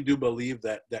I really do believe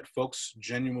that folks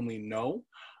genuinely know.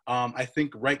 I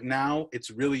think right now it's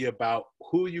really about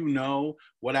who you know,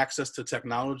 what access to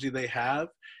technology they have,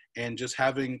 and just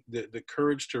having the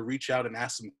courage to reach out and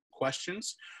ask them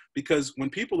questions. Because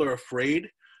when people are afraid,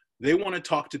 they want to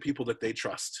talk to people that they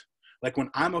trust. Like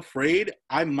when I'm afraid,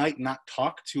 I might not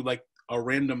talk to like a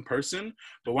random person,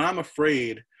 but when I'm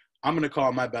afraid, I'm going to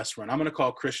call my best friend. I'm going to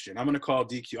call Christian. I'm going to call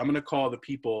DQ. I'm going to call the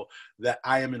people that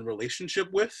I am in relationship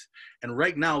with. And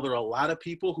right now, there are a lot of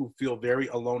people who feel very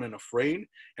alone and afraid.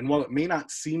 And while it may not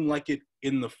seem like it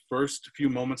in the first few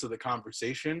moments of the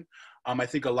conversation, I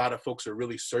think a lot of folks are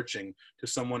really searching to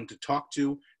someone to talk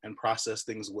to and process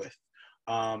things with.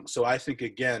 So I think,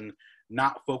 again,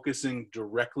 not focusing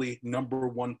directly, number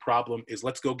one problem is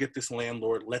let's go get this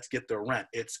landlord, let's get the rent.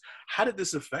 It's how did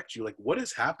this affect you? Like, what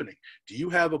is happening? Do you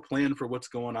have a plan for what's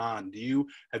going on?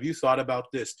 Have you thought about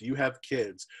this? Do you have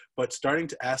kids? But starting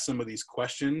to ask some of these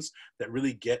questions that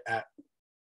really get at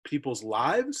people's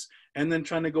lives, and then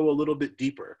trying to go a little bit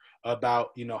deeper about,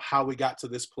 how we got to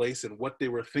this place and what they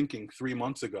were thinking 3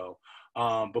 months ago,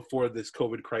 before this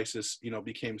COVID crisis,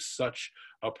 became such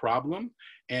a problem.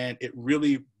 And it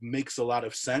really makes a lot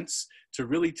of sense to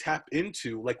really tap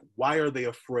into, like, why are they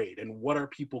afraid and what are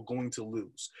people going to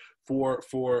lose? For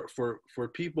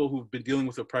people who've been dealing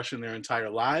with oppression their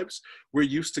entire lives, we're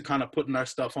used to kind of putting our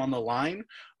stuff on the line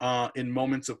in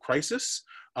moments of crisis.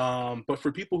 But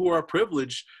for people who are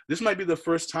privileged, this might be the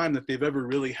first time that they've ever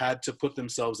really had to put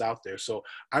themselves out there. So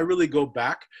I really go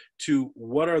back to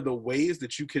what are the ways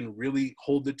that you can really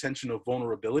hold the tension of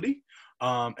vulnerability.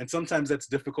 And sometimes that's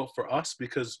difficult for us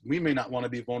because we may not want to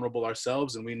be vulnerable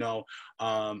ourselves. And we know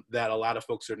that a lot of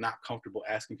folks are not comfortable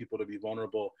asking people to be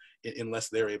vulnerable unless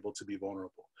they're able to be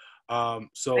vulnerable.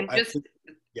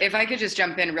 If I could just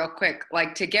jump in real quick,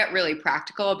 like to get really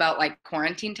practical about like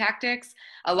quarantine tactics,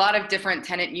 a lot of different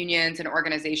tenant unions and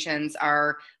organizations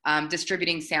are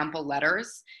distributing sample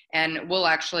letters, and we'll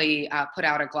actually put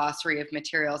out a glossary of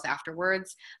materials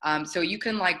afterwards. So you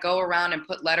can like go around and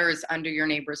put letters under your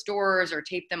neighbor's doors or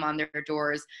tape them on their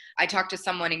doors. I talked to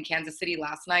someone in Kansas City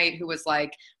last night who was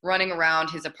like running around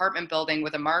his apartment building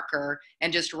with a marker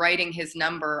and just writing his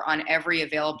number on every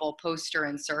available poster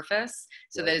and surface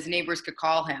so that his neighbors could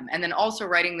call him. And then also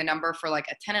writing the number for like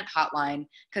a tenant hotline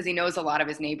because he knows a lot of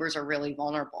his neighbors are really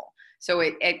vulnerable. So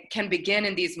it can begin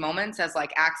in these moments as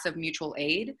like acts of mutual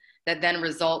aid that then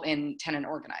result in tenant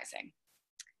organizing.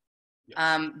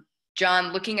 Yes.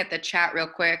 John, looking at the chat real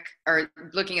quick, or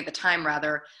looking at the time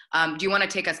rather, do you want to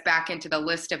take us back into the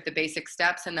list of the basic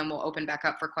steps and then we'll open back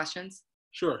up for questions?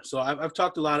 Sure. So I've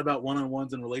talked a lot about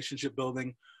one-on-ones and relationship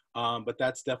building. But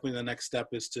that's definitely the next step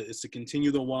is to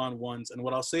continue the one-on-ones. And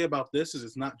what I'll say about this is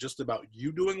it's not just about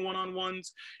you doing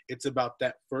one-on-ones. It's about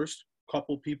that first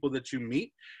couple people that you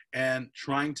meet and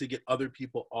trying to get other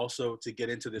people also to get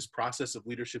into this process of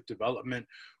leadership development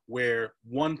where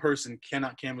one person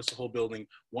cannot canvas the whole building.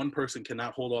 One person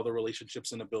cannot hold all the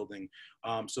relationships in a building.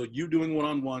 So you doing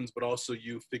one-on-ones, but also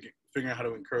you figuring out how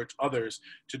to encourage others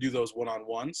to do those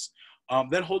one-on-ones.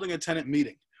 Then holding a tenant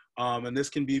meeting. And this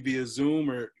can be via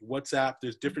Zoom or WhatsApp.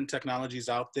 There's different technologies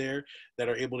out there that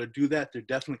are able to do that. There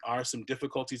definitely are some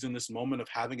difficulties in this moment of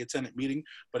having a tenant meeting,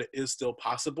 but it is still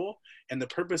possible. And the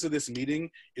purpose of this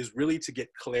meeting is really to get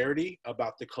clarity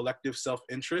about the collective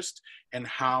self-interest and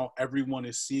how everyone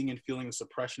is seeing and feeling the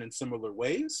suppression in similar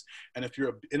ways. And if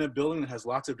you're in a building that has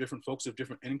lots of different folks of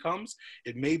different incomes,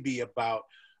 it may be about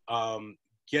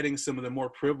getting some of the more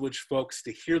privileged folks to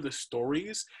hear the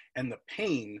stories and the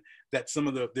pain that some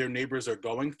of their neighbors are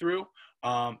going through,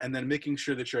 and then making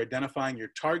sure that you're identifying your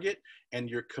target and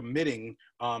you're committing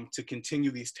to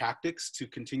continue these tactics, to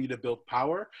continue to build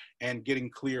power and getting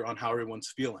clear on how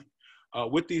everyone's feeling.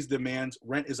 With these demands,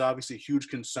 rent is obviously a huge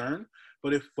concern,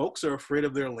 but if folks are afraid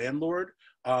of their landlord,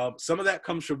 some of that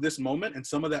comes from this moment and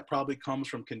some of that probably comes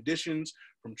from conditions,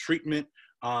 from treatment.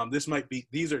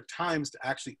 These are times to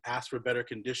actually ask for better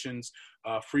conditions,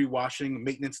 free washing,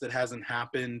 maintenance that hasn't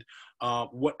happened,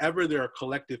 whatever there are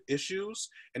collective issues.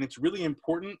 And it's really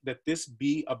important that this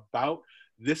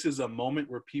is a moment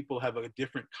where people have a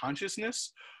different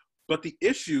consciousness, but the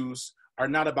issues are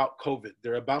not about COVID.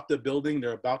 They're about the building,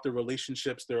 they're about the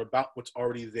relationships, they're about what's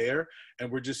already there.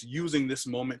 And we're just using this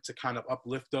moment to kind of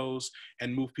uplift those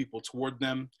and move people toward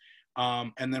them.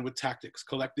 And then with tactics,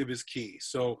 collective is key.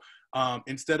 So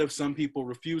instead of some people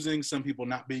refusing, some people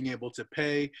not being able to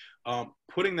pay,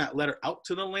 putting that letter out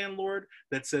to the landlord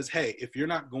that says, hey, if you're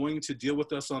not going to deal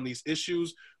with us on these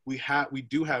issues, we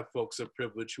do have folks of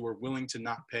privilege who are willing to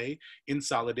not pay in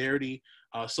solidarity,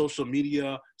 social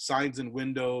media, signs and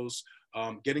windows,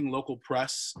 getting local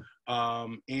press.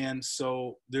 And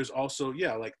so there's also,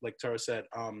 like Tara said,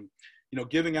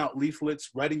 giving out leaflets,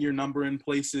 writing your number in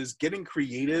places, getting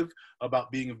creative about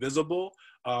being visible,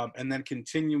 and then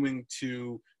continuing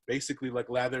to basically like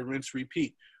lather, rinse,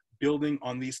 repeat. building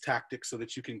on these tactics so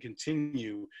that you can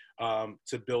continue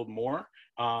to build more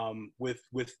with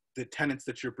the tenants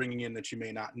that you're bringing in that you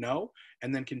may not know,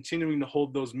 and then continuing to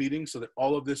hold those meetings so that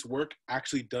all of this work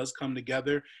actually does come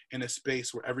together in a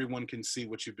space where everyone can see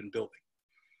what you've been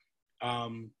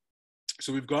building.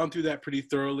 So we've gone through that pretty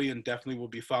thoroughly, and definitely will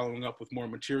be following up with more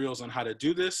materials on how to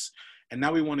do this. And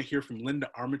now we want to hear from Linda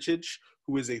Armitage,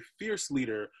 who is a fierce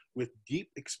leader with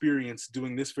deep experience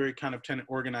doing this very kind of tenant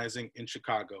organizing in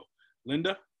Chicago.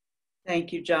 Linda?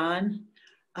 Thank you, John.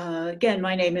 Again,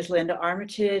 my name is Linda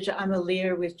Armitage. I'm a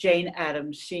leader with Jane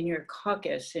Addams Senior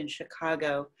Caucus in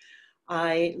Chicago.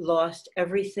 I lost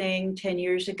everything 10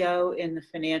 years ago in the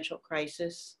financial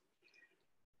crisis.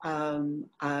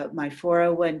 My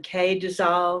 401k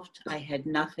dissolved. I had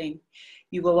nothing.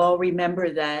 You will all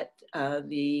remember that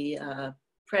the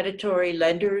predatory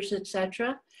lenders,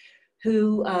 etc.,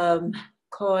 who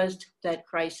caused that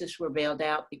crisis were bailed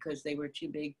out because they were too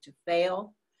big to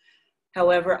fail.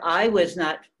 However, I was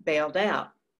not bailed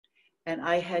out, and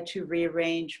I had to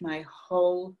rearrange my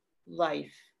whole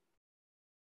life.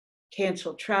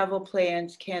 Cancel travel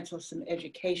plans, cancel some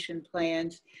education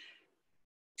plans,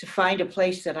 to find a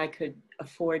place that I could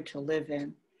afford to live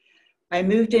in. I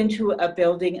moved into a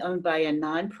building owned by a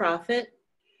nonprofit,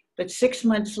 but 6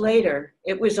 months later,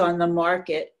 it was on the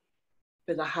market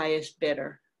for the highest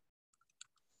bidder.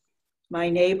 My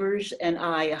neighbors and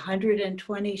I,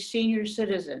 120 senior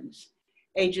citizens,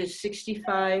 ages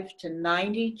 65 to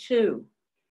 92,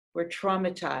 were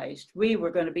traumatized. We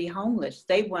were going to be homeless.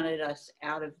 They wanted us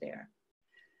out of there.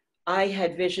 I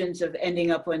had visions of ending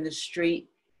up on the street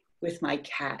with my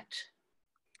cat.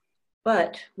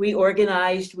 But we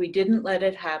organized, we didn't let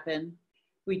it happen.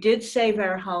 We did save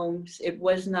our homes. It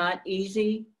was not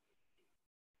easy.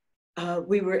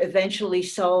 We were eventually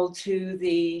sold to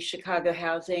the Chicago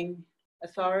Housing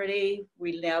Authority.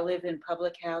 We now live in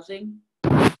public housing.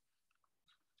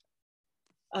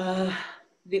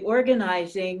 The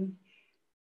organizing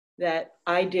that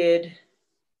I did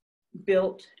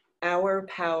built our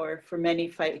power for many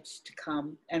fights to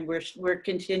come, and we're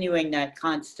continuing that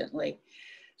constantly.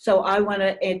 So I want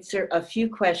to answer a few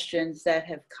questions that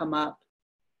have come up.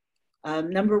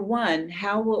 Number one,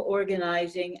 how will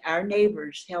organizing our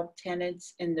neighbors help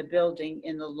tenants in the building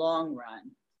in the long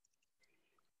run?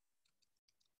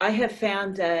 I have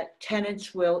found that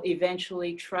tenants will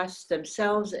eventually trust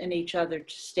themselves and each other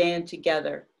to stand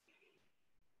together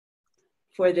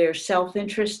for their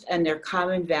self-interest and their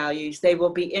common values. They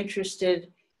will be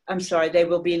they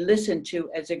will be listened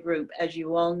to as a group. As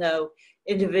you all know,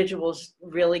 individuals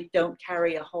really don't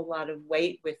carry a whole lot of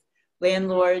weight with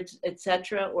landlords,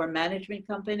 etc., or management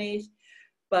companies.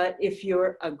 But if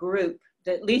you're a group,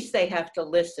 at least they have to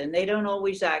listen. They don't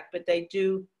always act, but they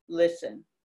do listen,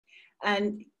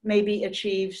 and maybe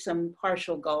achieve some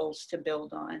partial goals to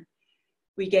build on.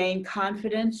 We gain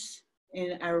confidence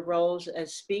in our roles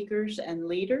as speakers and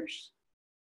leaders.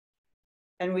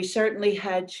 And we certainly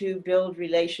had to build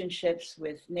relationships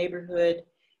with neighborhood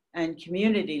and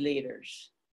community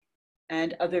leaders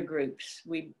and other groups.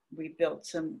 We built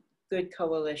some good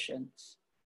coalitions.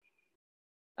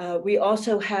 We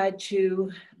also had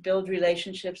to build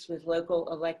relationships with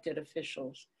local elected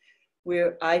officials.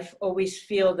 I always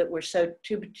feel that we're so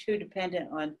too dependent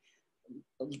on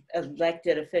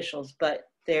elected officials, but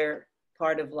they're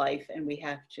part of life and we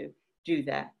have to do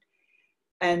that.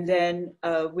 And then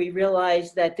we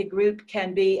realized that the group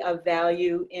can be of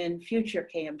value in future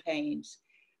campaigns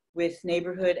with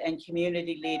neighborhood and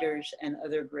community leaders and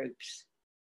other groups.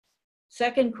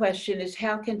 Second question is,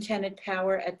 how can tenant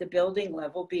power at the building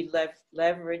level be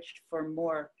leveraged for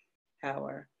more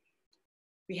power?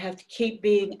 We have to keep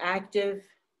being active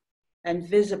and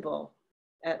visible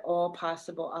at all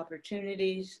possible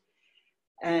opportunities,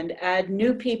 and add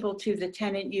new people to the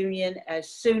tenant union as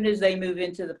soon as they move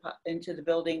into the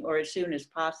building, or as soon as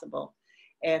possible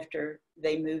after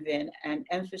they move in, and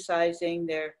emphasizing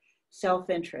their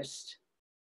self-interest.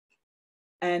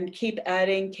 And keep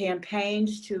adding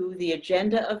campaigns to the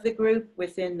agenda of the group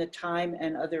within the time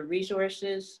and other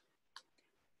resources,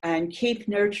 and keep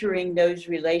nurturing those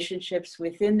relationships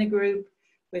within the group,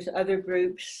 with other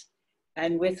groups,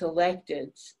 and with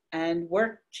electeds, and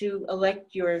work to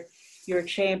elect your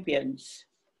champions.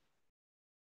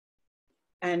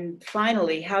 And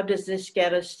finally, how does this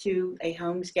get us to a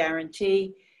homes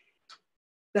guarantee?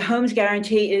 The homes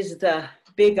guarantee is the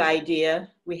big idea.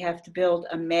 We have to build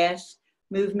a mass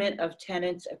movement of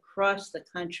tenants across the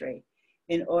country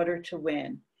in order to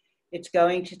win. It's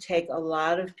going to take a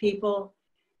lot of people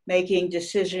making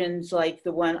decisions like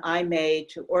the one I made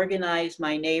to organize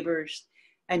my neighbors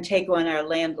and take on our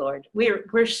landlord.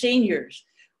 We're seniors.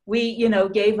 We, you know,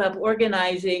 gave up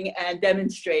organizing and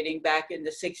demonstrating back in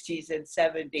the 60s and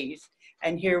 70s.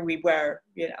 And here we were,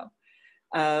 you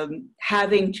know,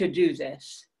 having to do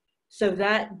this. So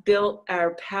that built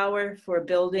our power for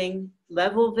building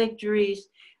level victories,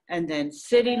 and then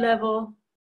city level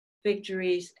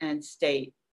victories and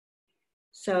state.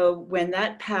 So when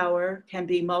that power can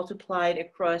be multiplied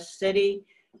across city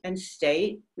and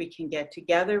state, we can get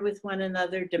together with one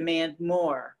another, demand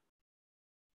more.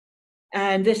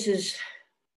 And this is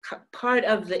part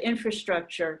of the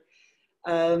infrastructure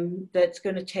that's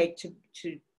going to take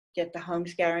to get the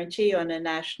homes guarantee on a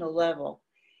national level.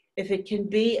 If it can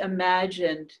be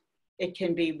imagined, it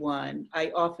can be won.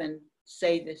 I often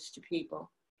say this to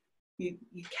people. You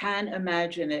can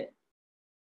imagine it.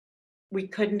 We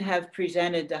couldn't have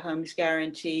presented the homes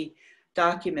guarantee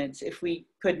documents if we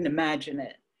couldn't imagine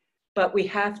it. But we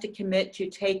have to commit to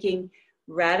taking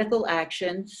radical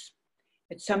actions.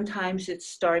 Sometimes it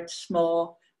starts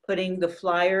small, putting the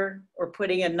flyer or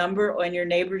putting a number on your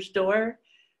neighbor's door,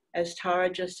 as Tara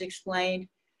just explained.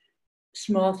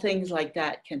 Small things like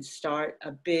that can start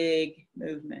a big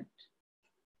movement.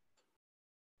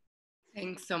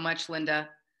 Thanks so much, Linda.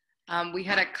 We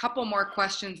had a couple more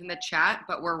questions in the chat,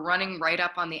 but we're running right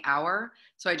up on the hour.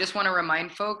 So I just want to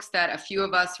remind folks that a few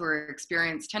of us who are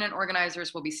experienced tenant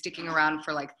organizers will be sticking around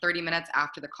for like 30 minutes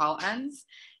after the call ends,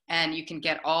 and you can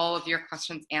get all of your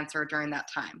questions answered during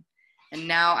that time. And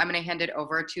now I'm going to hand it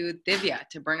over to Divya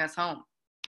to bring us home.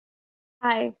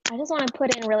 Hi, I just want to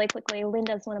put in really quickly,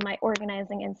 Linda's one of my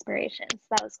organizing inspirations.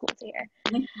 That was cool to hear.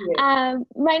 Thank you.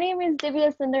 My name is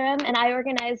Divya Sundaram, and I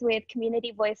organize with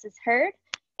Community Voices Heard,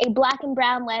 a Black and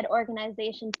Brown-led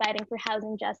organization fighting for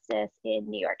housing justice in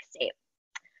New York State.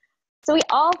 So we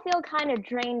all feel kind of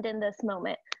drained in this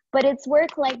moment, but it's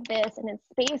work like this and it's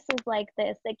spaces like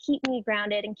this that keep me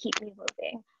grounded and keep me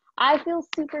moving. I feel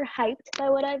super hyped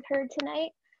by what I've heard tonight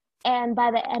and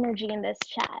by the energy in this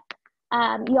chat.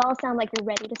 You all sound like you're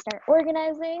ready to start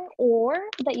organizing, or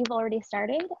that you've already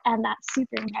started, and that's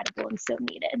super incredible and so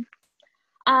needed.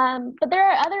 But there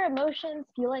are other emotions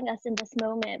fueling us in this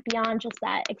moment beyond just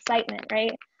that excitement,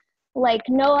 right? Like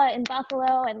Noah in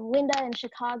Buffalo and Linda in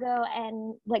Chicago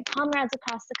and like comrades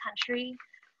across the country.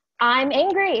 I'm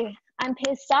angry, I'm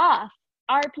pissed off.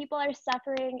 Our people are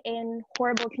suffering in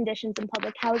horrible conditions in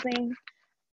public housing.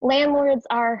 Landlords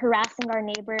are harassing our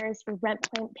neighbors for rent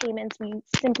payments we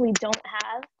simply don't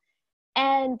have.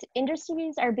 And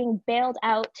industries are being bailed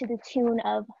out to the tune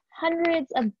of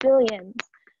hundreds of billions,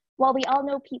 while we all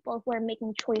know people who are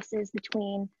making choices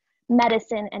between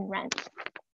medicine and rent.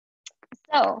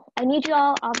 So I need you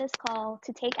all on this call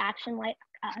to take action like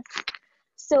us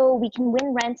so we can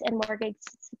win rent and mortgage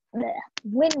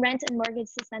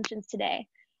suspensions today,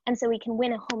 and so we can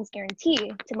win a homes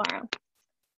guarantee tomorrow.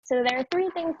 So there are 3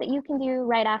 things that you can do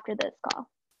right after this call.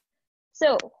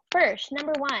 So first,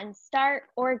 number 1, start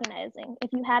organizing.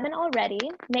 If you haven't already,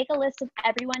 make a list of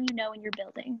everyone you know in your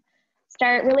building.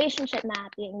 Start relationship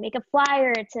mapping, make a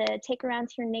flyer to take around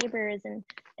to your neighbors, and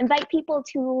invite people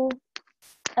to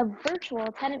a virtual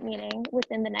tenant meeting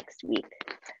within the next week.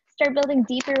 Start building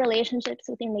deeper relationships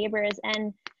with your neighbors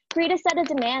and create a set of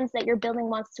demands that your building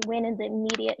wants to win in the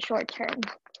immediate short term.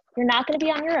 You're not going to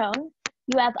be on your own.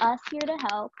 You have us here to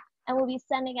help, and we'll be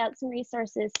sending out some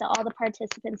resources to all the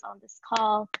participants on this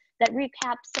call that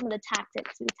recap some of the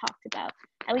tactics we talked about.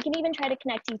 And we can even try to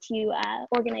connect you to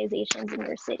organizations in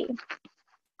your city.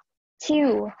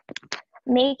 2,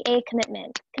 make a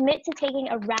commitment. Commit to taking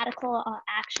a radical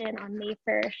action on May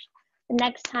 1st, the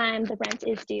next time the rent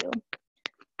is due.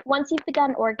 Once you've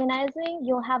begun organizing,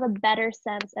 you'll have a better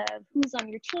sense of who's on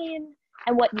your team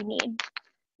and what you need.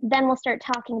 Then we'll start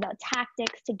talking about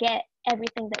tactics to get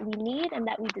everything that we need and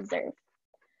that we deserve.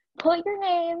 Put your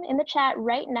name in the chat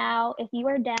right now if you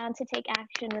are down to take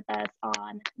action with us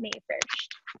on May 1st.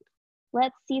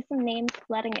 Let's see some names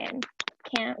flooding in.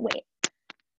 Can't wait.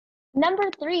 Number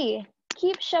 3,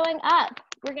 keep showing up.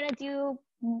 We're gonna do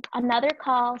another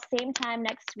call, same time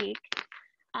next week.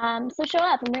 So show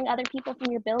up and bring other people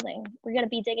from your building. We're gonna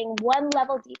be digging one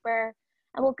level deeper,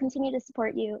 and we'll continue to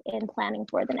support you in planning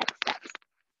for the next steps.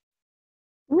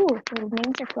 Ooh, the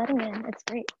names are flooding in. It's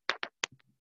great.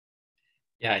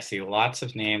 Yeah, I see lots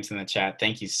of names in the chat.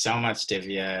 Thank you so much,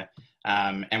 Divya.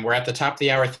 And we're at the top of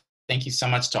the hour. Thank you so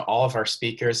much to all of our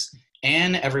speakers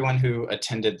and everyone who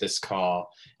attended this call.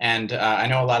 And I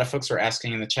know a lot of folks were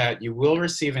asking in the chat, you will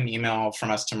receive an email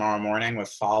from us tomorrow morning with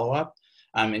follow-up.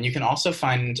 And you can also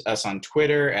find us on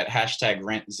Twitter at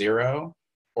 #RentZero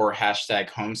or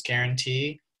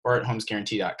 #HomesGuarantee or at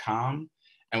homesguarantee.com.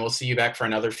 And we'll see you back for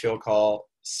another field call,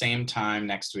 same time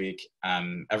next week.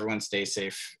 Everyone stay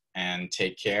safe and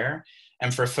take care.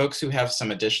 And for folks who have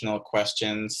some additional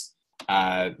questions,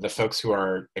 the folks who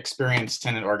are experienced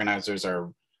tenant organizers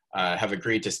have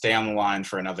agreed to stay on the line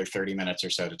for another 30 minutes or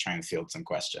so to try and field some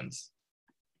questions.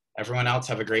 Everyone else,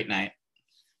 have a great night.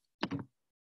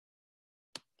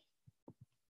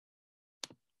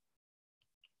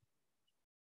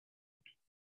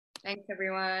 Thanks,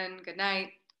 everyone. Good night.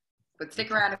 But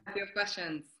stick around if you have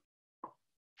questions.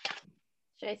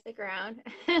 Should I stick around?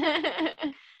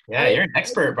 Yeah, you're an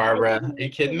expert, Barbara. Are you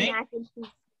kidding me? I just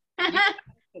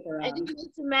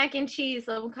made some mac and cheese,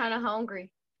 so I'm kind of hungry.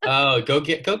 Oh, go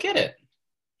get it.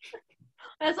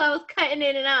 That's why I was cutting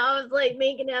it and out. I was like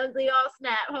making it. I was like, oh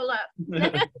snap, hold up.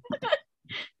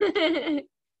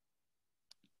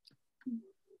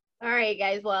 All right,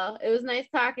 guys. Well, it was nice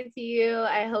talking to you.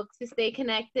 I hope to stay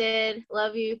connected.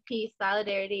 Love you. Peace.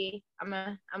 Solidarity. I'm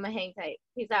a hang tight.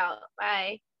 Peace out.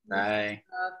 Bye. Bye.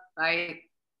 Bye.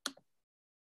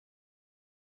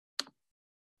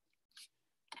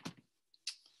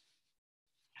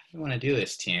 How do you want to do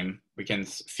this, team? We can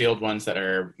field ones that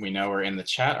we know are in the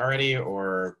chat already,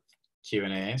 or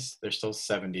Q&As. There's still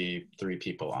 73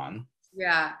 people on.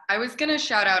 Yeah, I was gonna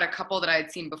shout out a couple that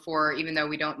I'd seen before, even though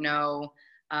we don't know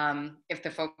if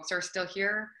the folks are still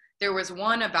here. There was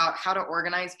one about how to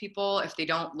organize people if they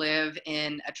don't live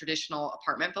in a traditional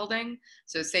apartment building.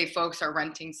 So say folks are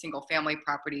renting single family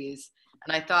properties.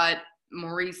 And I thought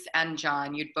Maurice and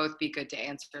John, you'd both be good to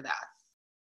answer that.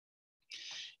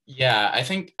 Yeah, I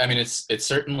mean, it's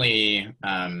certainly,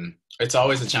 it's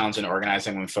always a challenge in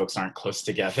organizing when folks aren't close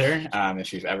together.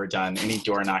 If you've ever done any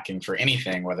door knocking for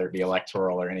anything, whether it be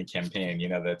electoral or any campaign, you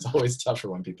know that it's always tougher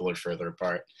when people are further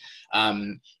apart.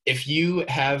 If you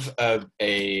have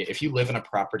if you live in a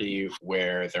property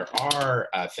where there are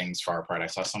things far apart, I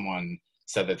saw someone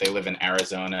said that they live in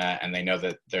Arizona and they know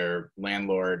that their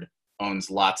landlord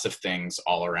owns lots of things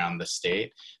all around the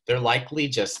state. They're likely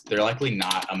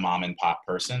not a mom and pop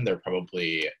person. They're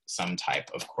probably some type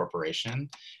of corporation.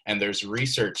 And there's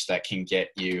research that can get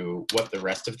you what the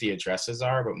rest of the addresses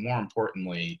are, but more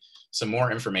importantly, some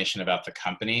more information about the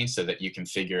company so that you can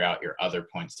figure out your other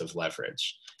points of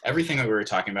leverage. Everything that we were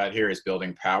talking about here is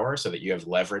building power so that you have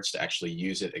leverage to actually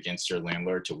use it against your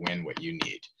landlord to win what you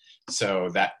need. So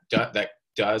that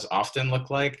does often look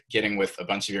like getting with a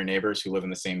bunch of your neighbors who live in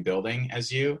the same building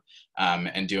as you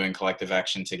and doing collective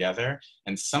action together.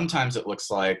 And sometimes it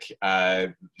looks like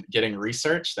getting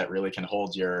research that really can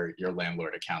hold your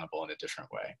landlord accountable in a different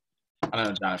way. I don't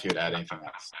know, John, if you would add anything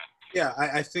else. Yeah,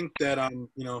 I think that,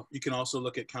 you can also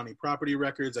look at county property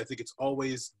records. I think it's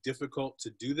always difficult to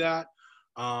do that.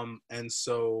 And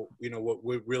so, what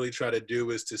we really try to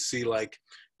do is to see, like,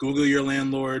 Google your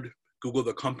landlord, Google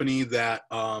the company that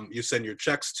you send your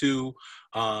checks to,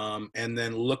 and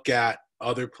then look at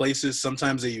other places.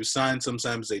 Sometimes they use signs,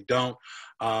 sometimes they don't.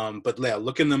 But yeah,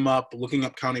 looking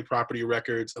up county property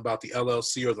records about the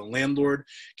LLC or the landlord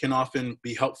can often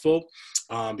be helpful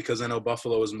because I know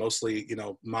Buffalo is mostly,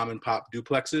 mom and pop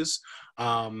duplexes.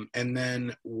 And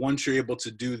then once you're able to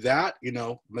do that,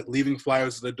 leaving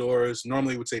flyers at the doors,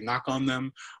 normally would say knock on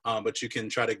them, but you can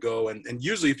try to go and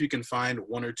usually if you can find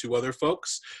one or two other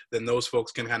folks, then those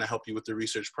folks can kind of help you with the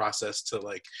research process to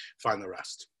like find the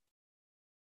rest.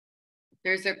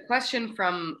 There's a question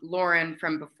from Lauren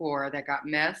from before that got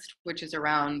missed, which is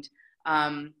around,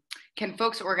 can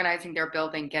folks organizing their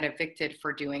building get evicted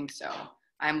for doing so?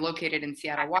 I'm located in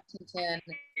Seattle, Washington.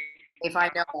 If I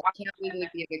know I can't legally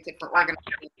be evicted for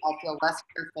organizing, I'll feel less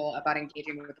fearful about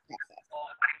engaging with the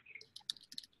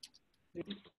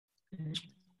process.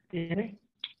 Yeah. Right?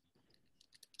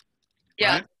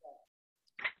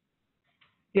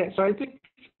 Yeah, so I think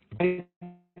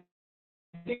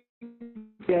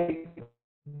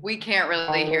we can't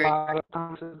really hear you.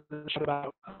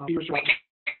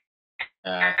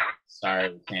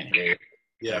 Sorry, we can't hear you.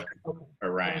 Yeah.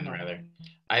 Or Ryan, rather.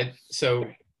 So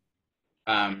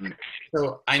I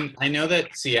know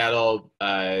that Seattle,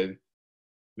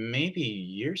 maybe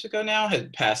years ago now,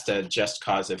 had passed a just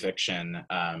cause eviction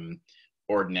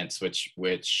ordinance, which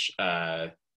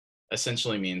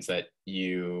essentially means that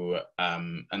you,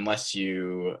 unless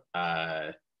you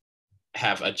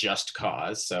have a just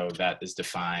cause, so that is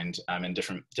defined in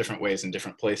different ways in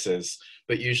different places,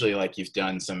 but usually like you've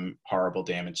done some horrible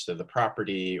damage to the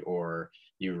property or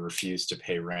you refuse to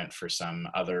pay rent for some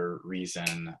other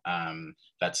reason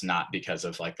that's not because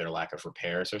of like their lack of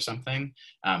repairs or something,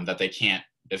 that they can't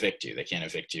evict you. They can't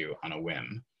evict you on a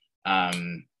whim.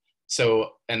 So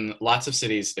in lots of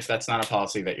cities, if that's not a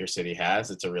policy that your city has,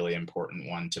 it's a really important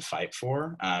one to fight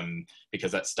for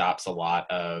because that stops a lot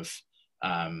of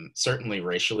certainly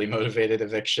racially motivated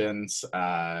evictions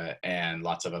and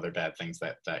lots of other bad things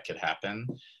that could happen.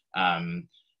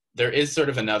 There is sort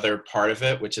of another part of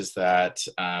it, which is that,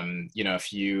 you know,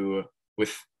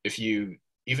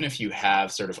 even if you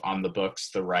have sort of on the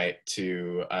books the right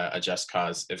to a just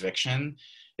cause eviction,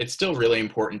 it's still really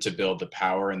important to build the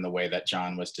power in the way that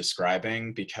John was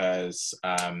describing, because,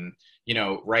 you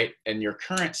know, right in your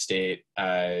current state,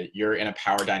 you're in a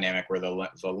power dynamic where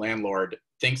the landlord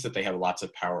thinks that they have lots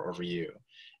of power over you.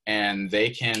 And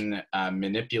they can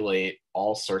manipulate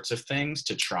all sorts of things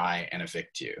to try and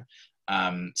evict you.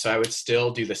 So I would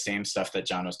still do the same stuff that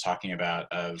John was talking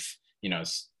about of, you know,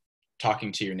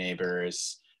 talking to your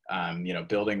neighbors, you know,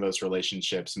 building those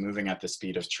relationships, moving at the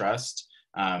speed of trust,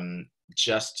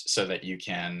 just so that you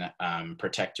can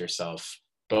protect yourself,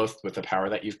 both with the power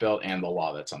that you've built and the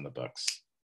law that's on the books.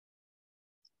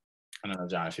 I don't know,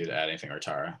 John, if you'd add anything, or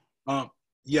Tara.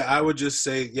 Yeah, I would just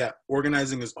say, yeah,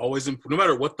 organizing is always important. No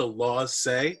matter what the laws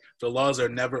say, the laws are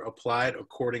never applied they're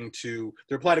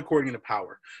applied according to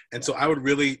power. And so I would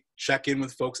really check in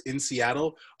with folks in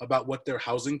Seattle about what their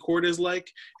housing court is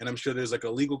like. And I'm sure there's like a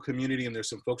legal community, and there's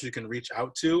some folks you can reach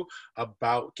out to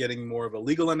about getting more of a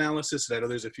legal analysis. And I know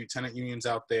there's a few tenant unions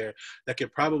out there that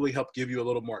could probably help give you a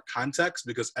little more context,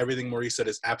 because everything Maurice said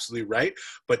is absolutely right.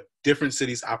 But different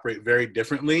cities operate very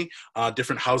differently.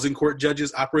 Different housing court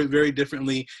judges operate very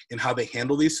differently in how they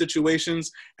handle these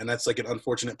situations. And that's like an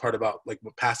unfortunate part about like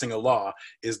passing a law,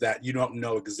 is that you don't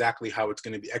know exactly how it's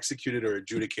going to be executed or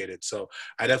adjudicated. So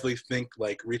I definitely think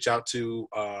like reach out to,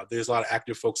 there's a lot of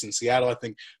active folks in Seattle. I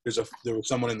think there was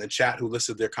someone in the chat who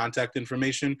listed their contact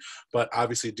information, but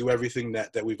obviously do everything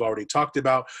that we've already talked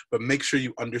about, but make sure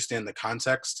you understand the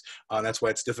context. That's why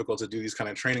it's difficult to do these kind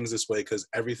of trainings this way, because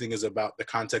everything is about the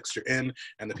context you're in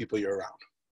and the people you're around.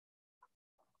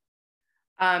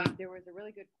 There was a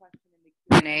really good question in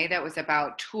the Q&A that was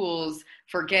about tools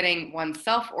for getting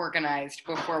oneself organized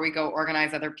before we go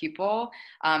organize other people.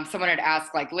 Someone had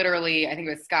asked, like literally, I think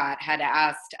it was Scott, had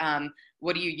asked,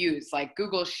 what do you use? Like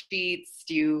Google Sheets?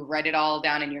 Do you write it all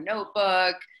down in your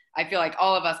notebook? I feel like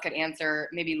all of us could answer.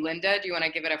 Maybe Linda, do you want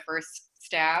to give it a first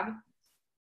stab?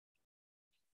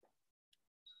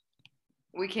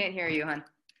 We can't hear you, hon.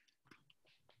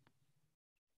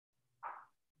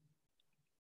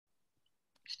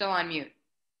 Still on mute.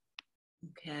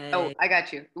 Okay. Oh, I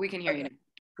got you. We can hear you now.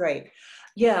 Great.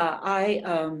 Yeah, I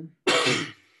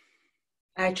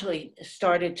actually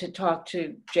started to talk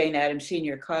to Jane Addams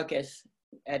Senior Caucus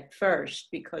at first,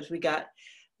 because we got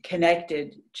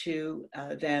connected to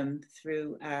them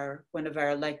through one of our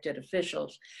elected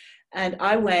officials. And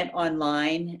I went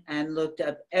online and looked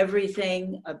up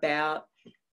everything about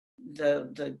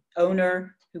the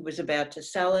owner who was about to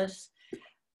sell us,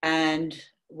 and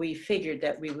we figured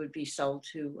that we would be sold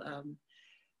to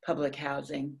public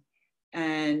housing,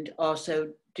 and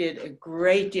also did a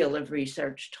great deal of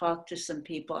research, talked to some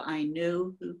people I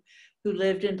knew who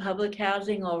lived in public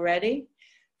housing already,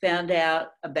 found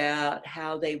out about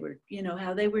how they were,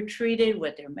 how they were treated,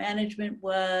 what their management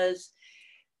was.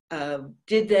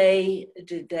 Did they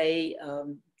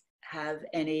have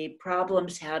any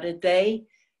problems? How did they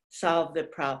solve the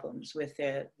problems with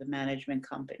the management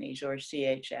companies or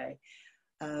CHA?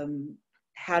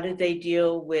 How did they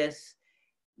deal with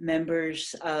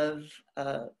members of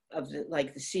the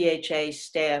CHA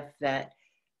staff that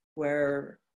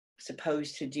were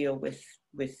supposed to deal with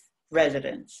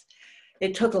residents?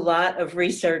 It took a lot of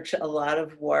research, a lot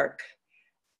of work,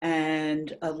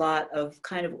 and a lot of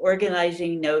kind of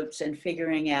organizing notes and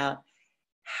figuring out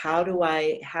how do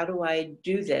I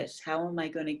do this? How am I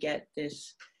going to get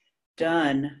this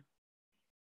done?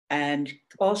 And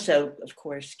also, of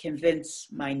course, convince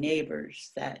my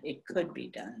neighbors that it could be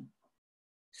done.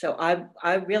 So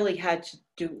I really had to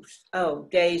do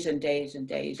days and days and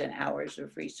days and hours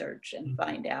of research and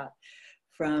find out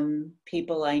from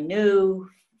people I knew,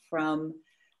 from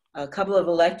a couple of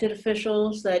elected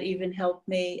officials that even helped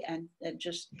me, and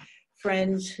just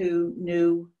friends who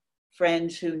knew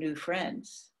friends who knew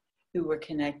friends who were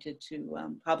connected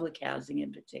to public housing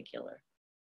in particular.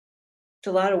 It's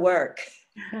a lot of work.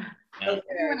 Yeah. Does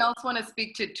anyone else want to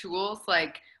speak to tools?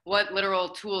 Like, what literal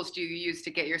tools do you use to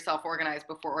get yourself organized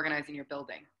before organizing your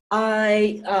building?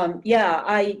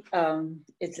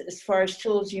 It's as far as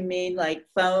tools, you mean like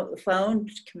phone,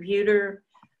 computer?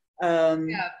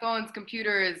 Yeah, phones,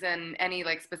 computers, and any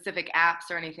like specific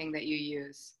apps or anything that you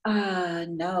use.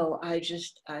 No, I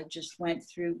just went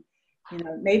through,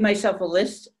 made myself a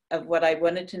list of what I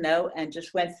wanted to know and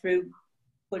just went through,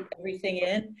 put everything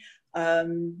in,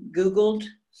 Googled,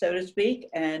 so to speak,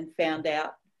 and found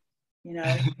out,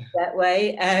 that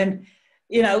way, and,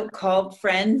 called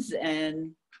friends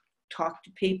and talked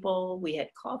to people. We had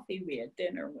coffee, we had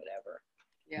dinner, whatever.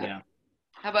 Yeah.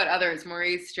 How about others?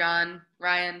 Maurice, John,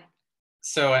 Ryan?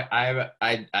 So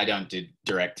I don't do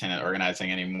direct tenant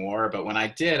organizing anymore, but when I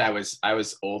did, I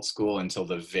was old school until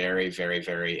the very, very,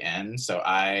 very end. So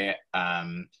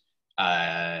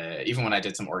even when I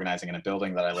did some organizing in a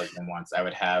building that I lived in once, I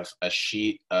would have a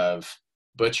sheet of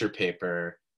butcher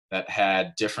paper that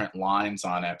had different lines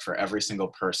on it for every single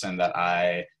person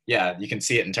that you can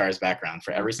see it in Tara's background.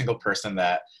 For every single person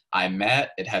that I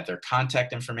met, it had their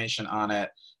contact information on it.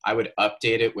 I would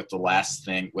update it with the last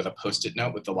thing, with a Post-it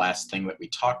note with the last thing that we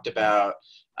talked about.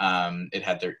 It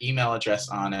had their email address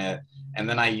on it. And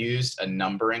then I used a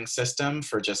numbering system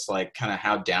for just like kind of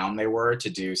how down they were to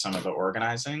do some of the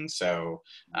organizing. So,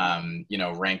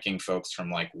 ranking folks from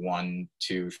like 1,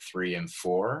 2, 3, and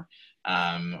 4,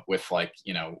 with like,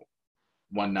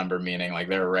 one number meaning like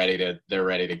they're ready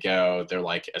to go. They're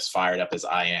like as fired up as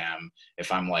I am. If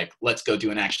I'm like, let's go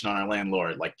do an action on our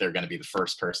landlord, like they're going to be the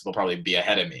first person. They'll probably be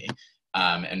ahead of me.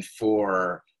 And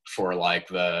for like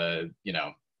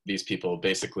these people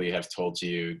basically have told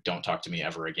you, don't talk to me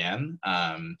ever again.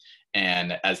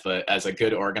 And as a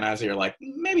good organizer, you're like,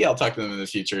 maybe I'll talk to them in the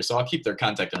future. So I'll keep their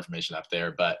contact information up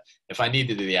there. But if I need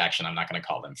to do the action, I'm not going to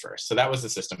call them first. So that was the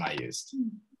system I used.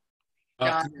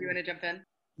 John, you want to jump in?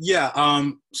 Yeah,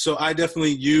 so I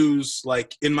definitely use,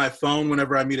 like, in my phone,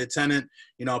 whenever I meet a tenant,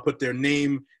 I'll put their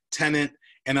name, tenant,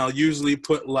 and I'll usually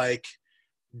put, like,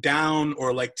 down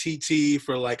or, like, TT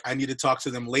for, like, I need to talk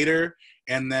to them later,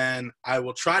 and then I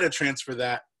will try to transfer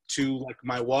that to, like,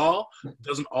 my wall. It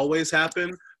doesn't always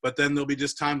happen, but then there'll be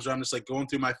just times where I'm just, like, going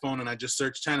through my phone and I just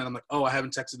search tenant. I'm like, oh, I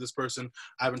haven't texted this person.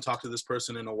 I haven't talked to this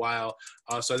person in a while.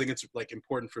 So I think it's, like,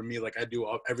 important for me, like, I do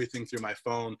everything through my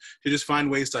phone to just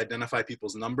find ways to identify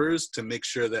people's numbers to make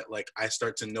sure that, like, I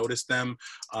start to notice them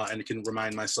and can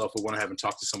remind myself of when I haven't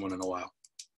talked to someone in a while.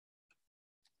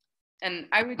 And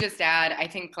I would just add, I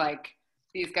think, like,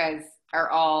 these guys are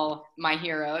all my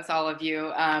heroes, all of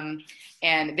you.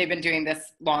 And they've been doing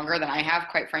this longer than I have,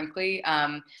 quite frankly.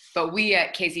 But we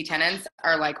at KZ Tenants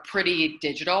are like pretty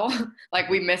digital. Like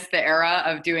we missed the era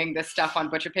of doing this stuff on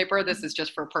butcher paper. This is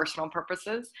just for personal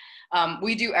purposes.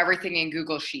 We do everything in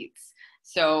Google Sheets.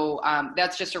 So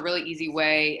that's just a really easy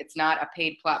way. It's not a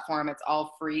paid platform. It's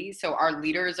all free. So our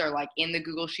leaders are like in the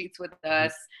Google Sheets with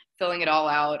us, filling it all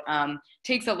out.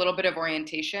 Takes a little bit of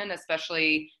orientation,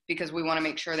 especially because we want to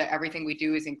make sure that everything we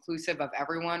do is inclusive of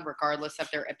everyone, regardless of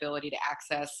their ability to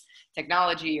access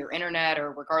technology or internet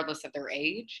or regardless of their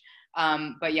age.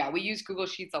 But yeah, we use Google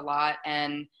Sheets a lot.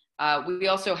 And we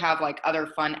also have like other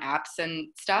fun apps and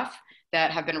stuff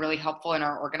that have been really helpful in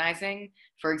our organizing.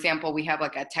 For example, we have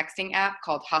like a texting app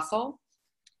called Hustle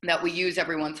that we use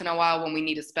every once in a while when we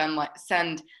need to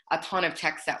send a ton of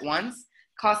texts at once.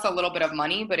 Costs a little bit of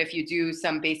money, but if you do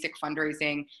some basic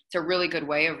fundraising, it's a really good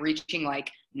way of reaching like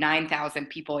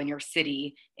 9,000 people in your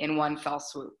city in one fell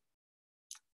swoop.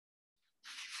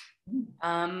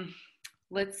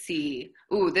 Let's see.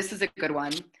 Ooh, this is a good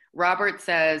one. Robert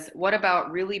says, what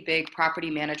about really big property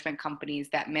management companies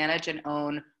that manage and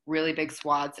own really big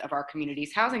swaths of our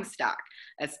community's housing stock,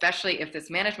 especially if this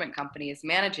management company is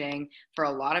managing for a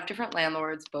lot of different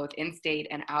landlords, both in state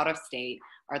and out of state?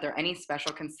 Are there any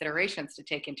special considerations to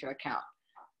take into account?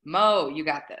 Mo, you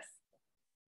got this.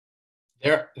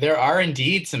 There are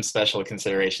indeed some special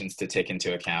considerations to take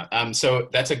into account. So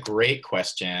that's a great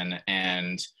question.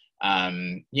 And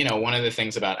one of the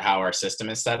things about how our system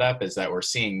is set up is that we're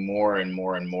seeing more and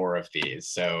more and more of these.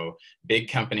 So big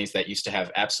companies that used to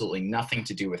have absolutely nothing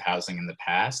to do with housing in the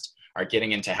past are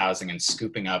getting into housing and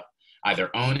scooping up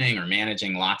either owning or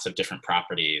managing lots of different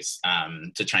properties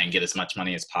to try and get as much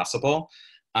money as possible.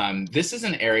 This is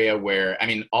an area where,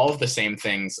 all of the same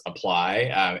things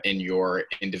apply in your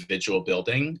individual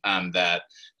building that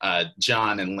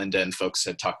John and Linda and folks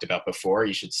had talked about before.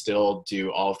 You should still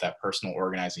do all of that personal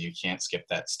organizing. You can't skip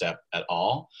that step at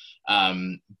all.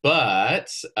 But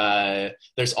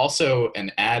there's also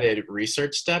an added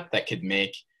research step that could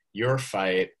make your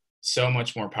fight so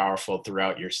much more powerful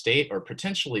throughout your state or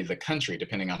potentially the country,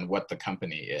 depending on what the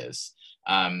company is.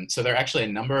 So there are actually a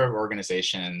number of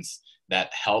organizations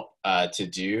that help to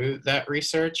do that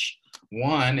research.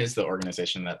 One is the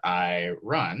organization that I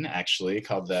run, actually,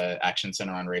 called the Action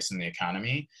Center on Race and the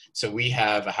Economy. So we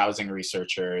have a housing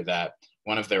researcher that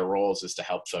one of their roles is to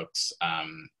help folks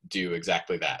do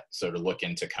exactly that. So to look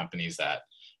into companies that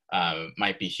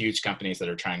might be huge companies that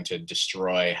are trying to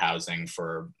destroy housing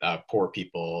for poor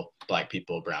people, Black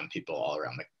people, brown people all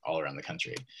around the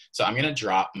country. So I'm going to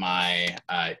drop my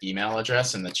email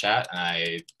address in the chat,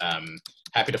 and I'm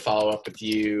happy to follow up with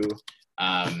you.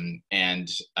 And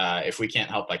if we can't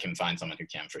help, I can find someone who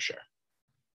can for sure.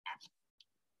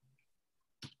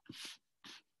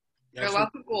 Yeah, There are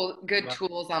lots of good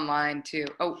tools online too.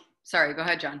 Oh, sorry, go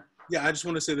ahead, John. Yeah, I just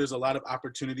want to say there's a lot of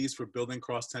opportunities for building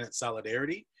cross-tenant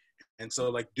solidarity. And so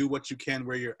like do what you can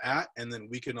where you're at, and then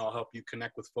we can all help you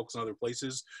connect with folks in other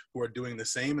places who are doing the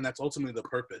same. And that's ultimately the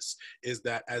purpose, is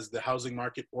that as the housing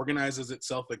market organizes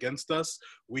itself against us,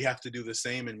 we have to do the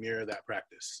same and mirror that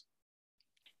practice.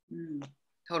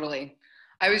 Totally.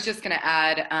 I was just going to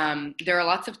add, there are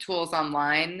lots of tools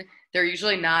online. They're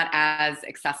usually not as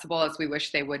accessible as we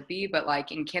wish they would be, but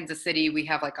like in Kansas City, we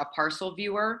have like a parcel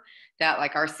viewer that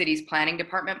like our city's planning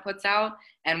department puts out.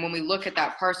 And when we look at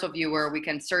that parcel viewer, we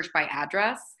can search by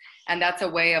address. And that's a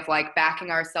way of like backing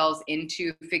ourselves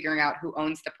into figuring out who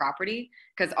owns the property.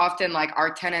 Because often like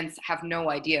our tenants have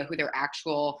no idea who their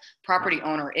actual property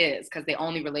owner is, because they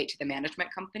only relate to the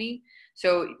management company.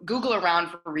 So Google around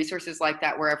for resources like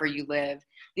that wherever you live.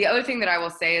 The other thing that I will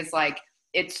say is like,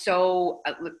 it's so,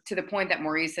 to the point that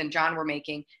Maurice and John were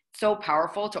making, so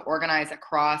powerful to organize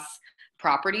across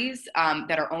properties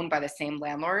that are owned by the same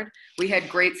landlord. We had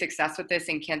great success with this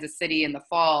in Kansas City in the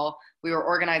fall. We were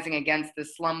organizing against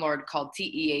this slumlord called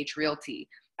TEH Realty,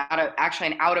 actually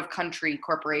an out-of-country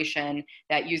corporation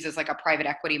that uses like a private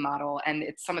equity model, and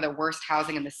it's some of the worst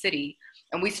housing in the city.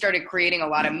 And we started creating a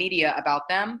lot of media about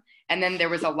them. And then there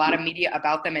was a lot of media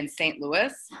about them in St.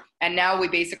 Louis. And now we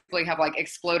basically have like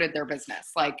exploded their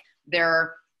business. Like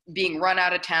they're being run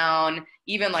out of town.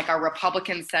 Even like our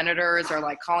Republican senators are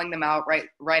like calling them out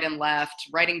right and left,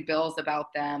 writing bills about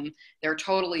them. They're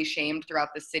totally shamed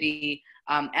throughout the city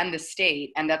and the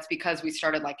state. And that's because we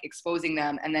started like exposing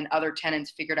them, and then other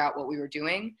tenants figured out what we were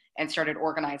doing and started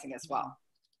organizing as well.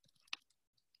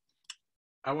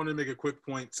 I want to make a quick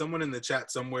point. Someone in the chat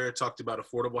somewhere talked about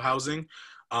affordable housing.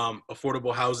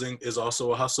 Affordable housing is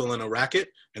also a hustle and a racket,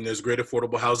 and there's great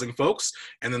affordable housing folks,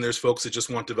 and then there's folks that just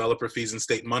want developer fees and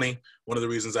state money. One of the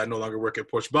reasons I no longer work at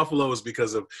Porch Buffalo is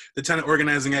because of the tenant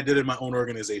organizing I did in my own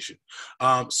organization.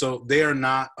 So they are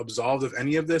not absolved of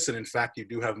any of this, and in fact, you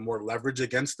do have more leverage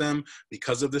against them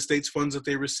because of the state's funds that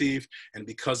they receive, and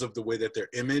because of the way that their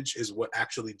image is what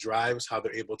actually drives how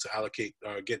they're able to allocate,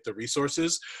 get the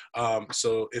resources.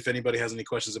 So if anybody has any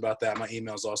questions about that, my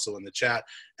email is also in the chat,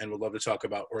 and we'd love to talk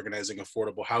about organizing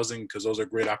affordable housing, because those are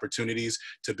great opportunities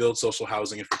to build social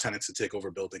housing and for tenants to take over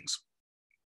buildings.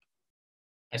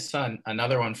 I saw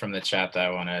another one from the chat that I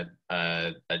want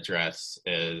to address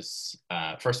is,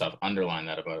 first off, underline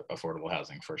that about affordable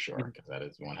housing for sure, because that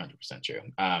is 100% true.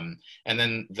 And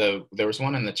then there was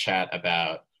one in the chat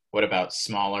about, what about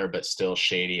smaller but still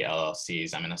shady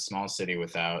LLCs? I'm in a small city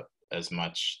without as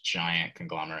much giant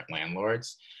conglomerate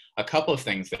landlords. A couple of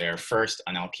things there. First,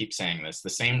 and I'll keep saying this, the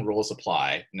same rules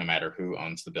apply no matter who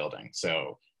owns the building.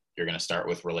 So you're going to start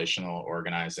with relational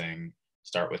organizing,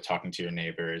 start with talking to your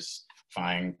neighbors,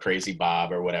 find Crazy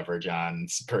Bob or whatever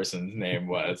John's person's name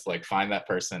was, like find that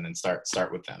person and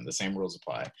start with them. The same rules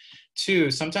apply.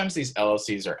 Two, sometimes these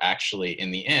LLCs are actually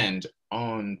in the end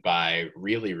owned by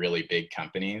really, really big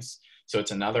companies. So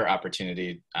it's another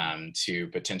opportunity to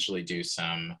potentially do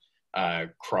some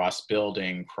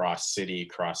cross-building, cross-city,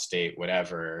 cross-state,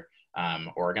 whatever,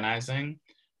 organizing.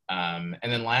 And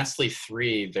then lastly,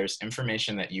 three, there's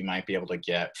information that you might be able to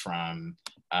get from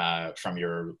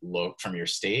your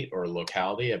state or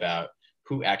locality about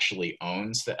who actually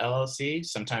owns the LLC.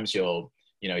 Sometimes your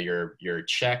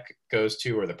check goes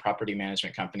to, or the property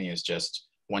management company is just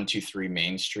 123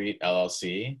 Main Street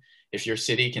LLC. If your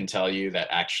city can tell you that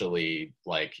actually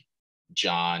like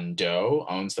John Doe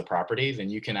owns the property, then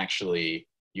you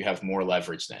have more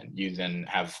leverage then. You then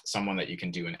have someone that you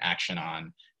can do an action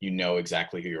on. You know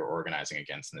exactly who you're organizing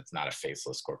against, and it's not a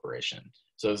faceless corporation.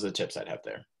 So those are the tips I'd have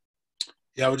there.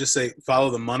 Yeah, I would just say follow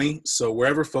the money. So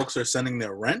wherever folks are sending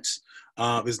their rent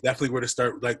is definitely where to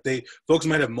start. Like folks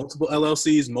might have multiple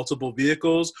LLCs, multiple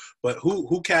vehicles, but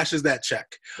who cashes that check?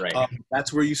 Right.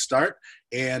 That's where you start.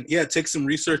 And yeah, it takes some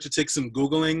research, it takes some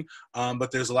Googling,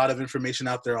 but there's a lot of information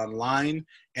out there online.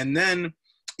 And then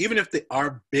even if they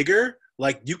are bigger,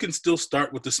 like you can still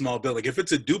start with the small building. If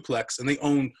it's a duplex and they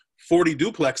own 40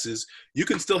 duplexes, you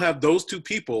can still have those two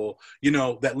people,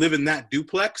 that live in that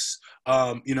duplex,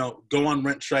 go on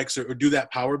rent strikes or do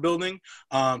that power building.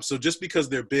 So just because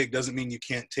they're big doesn't mean you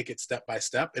can't take it step by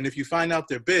step. And if you find out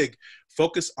they're big,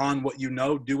 focus on what you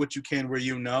know, do what you can where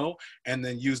you know, and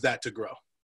then use that to grow.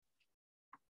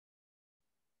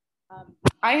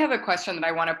 I have a question that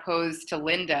I want to pose to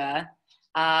Linda.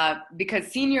 Because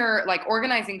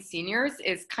organizing seniors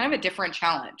is kind of a different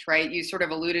challenge, right? You sort of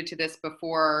alluded to this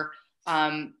before,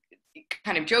 kind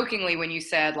of jokingly when you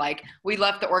said like, we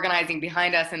left the organizing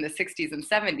behind us in the 60s and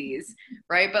 70s,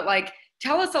 right? But like,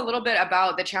 tell us a little bit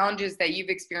about the challenges that you've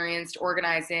experienced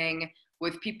organizing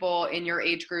with people in your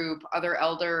age group, other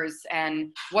elders,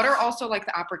 and what are also like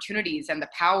the opportunities and the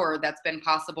power that's been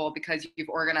possible because you've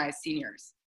organized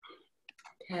seniors?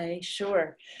 Okay,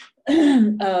 sure.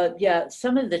 Yeah,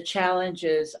 some of the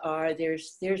challenges are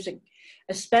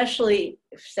especially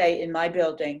say in my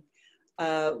building,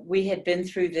 we had been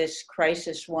through this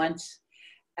crisis once,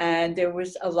 and there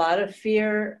was a lot of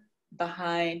fear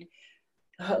behind,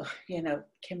 oh,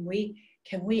 can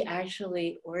we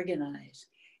actually organize?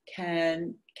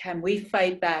 Can we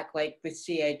fight back, like with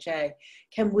CHA?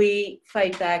 Can we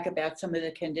fight back about some of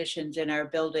the conditions in our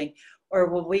building? Or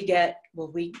will we get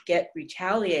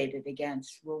retaliated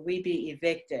against? Will we be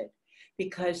evicted?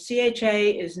 Because CHA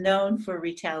is known for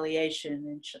retaliation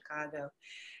in Chicago,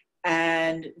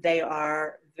 and they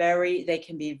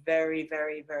can be very,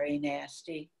 very, very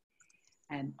nasty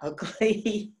and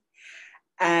ugly.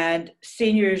 And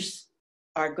seniors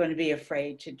are going to be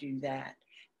afraid to do that.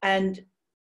 And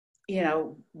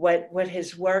what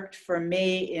has worked for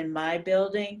me in my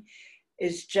building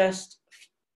is just,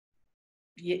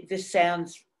 this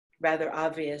sounds rather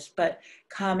obvious, but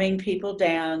calming people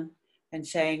down and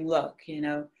saying, look,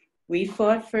 we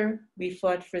fought for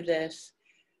this.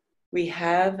 We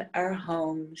have our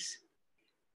homes.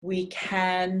 We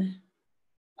can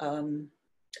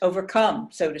overcome,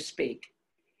 so to speak.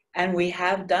 And we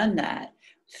have done that.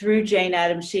 Through Jane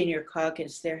Addams Senior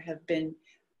Caucus, there have been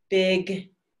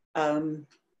big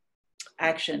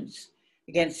actions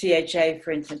against CHA.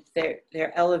 For instance,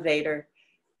 their elevator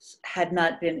had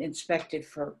not been inspected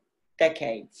for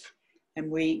decades. And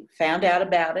we found out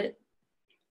about it,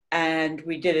 and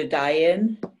we did a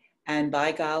die-in, and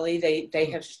by golly, they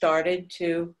have started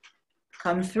to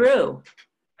come through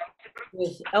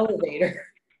with elevator.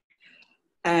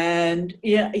 And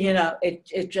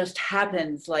it just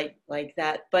happens like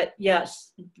that. But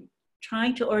yes,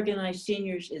 trying to organize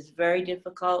seniors is very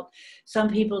difficult. Some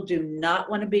people do not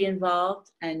want to be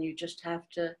involved, and you just have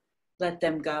to let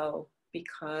them go,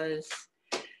 because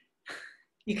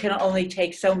you can only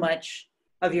take so much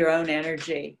of your own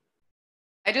energy.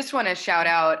 I just want to shout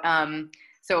out,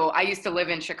 so I used to live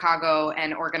in Chicago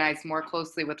and organize more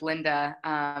closely with Linda.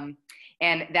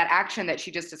 And that action that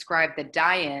she just described, the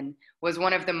die-in, was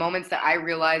one of the moments that I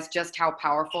realized just how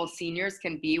powerful seniors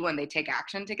can be when they take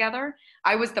action together.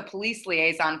 I was the police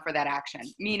liaison for that action,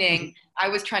 meaning I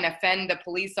was trying to fend the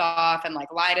police off and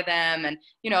like lie to them. And,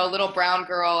 a little brown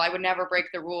girl, I would never break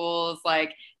the rules,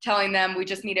 like telling them we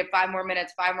just needed 5 more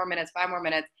minutes, 5 more minutes, 5 more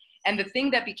minutes. And the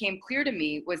thing that became clear to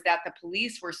me was that the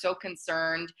police were so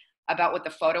concerned about what the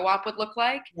photo op would look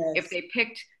like if they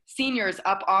picked seniors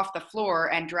up off the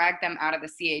floor and dragged them out of the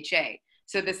CHA.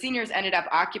 So the seniors ended up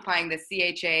occupying the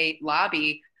CHA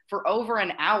lobby for over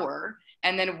an hour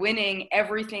and then winning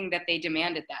everything that they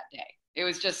demanded that day. It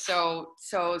was just so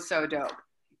dope.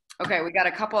 Okay, we got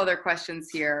a couple other questions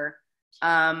here.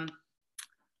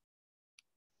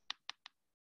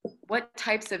 What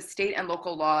types of state and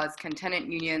local laws can tenant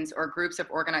unions or groups of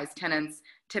organized tenants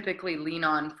typically lean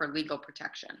on for legal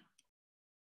protection?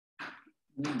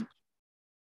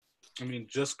 I mean,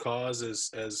 just cause,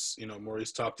 as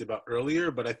Maurice talked about earlier,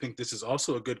 but I think this is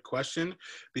also a good question,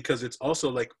 because it's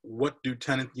also like, what do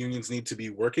tenant unions need to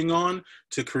be working on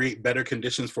to create better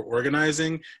conditions for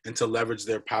organizing and to leverage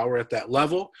their power at that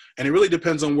level? And it really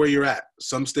depends on where you're at.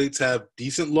 Some states have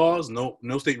decent laws. No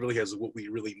state really has what we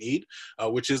really need,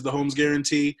 which is the homes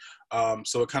guarantee.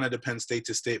 So it kind of depends state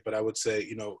to state, but I would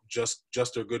say,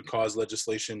 just or good cause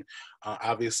legislation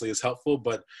obviously is helpful,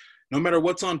 but no matter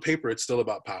what's on paper, it's still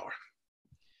about power.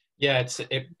 Yeah,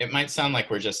 it might sound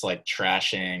like we're just like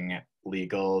trashing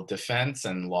legal defense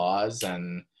and laws,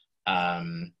 and I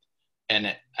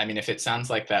mean, if it sounds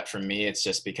like that for me, it's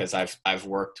just because I've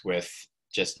worked with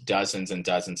just dozens and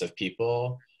dozens of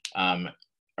people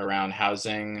around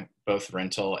housing, both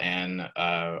rental and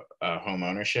home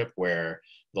ownership, where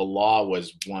the law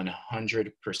was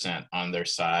 100% on their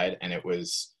side, and it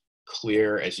was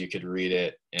clear as you could read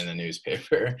it in the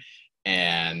newspaper,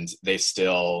 and they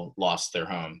still lost their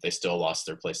home. They still lost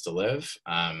their place to live.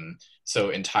 So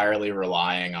entirely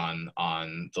relying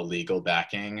on the legal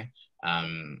backing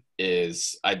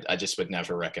I just would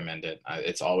never recommend it.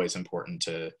 It's always important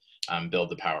to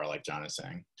build the power, like John is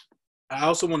saying. I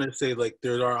also want to say, like,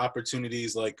 there are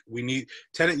opportunities, like we need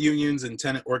tenant unions, and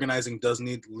tenant organizing does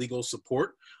need legal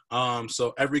support.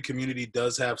 So every community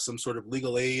does have some sort of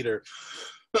legal aid or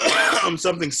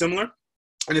something similar.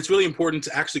 And it's really important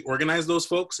to actually organize those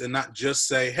folks and not just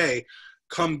say, hey,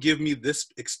 come give me this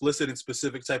explicit and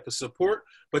specific type of support,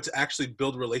 but to actually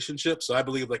build relationships. So I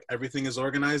believe like everything is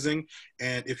organizing.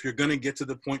 And if you're going to get to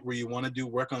the point where you want to do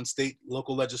work on state,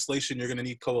 local legislation, you're going to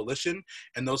need coalition.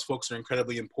 And those folks are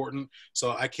incredibly important.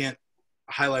 So I can't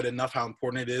highlight enough how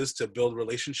important it is to build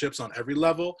relationships on every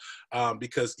level,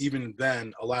 because even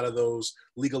then, a lot of those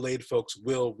legal aid folks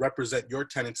will represent your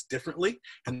tenants differently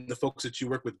and the folks that you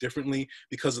work with differently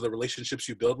because of the relationships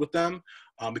you build with them,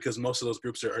 because most of those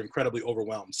groups are incredibly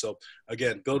overwhelmed. So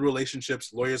again, build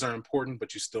relationships. Lawyers are important,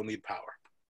 but you still need power.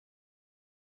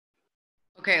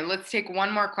 Okay, let's take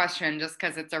one more question just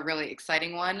because it's a really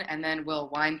exciting one, and then we'll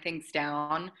wind things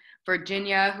down.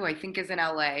 Virginia, who I think is in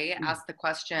LA, asked the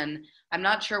question, I'm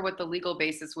not sure what the legal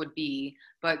basis would be,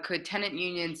 but could tenant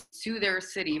unions sue their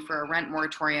city for a rent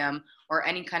moratorium or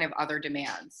any kind of other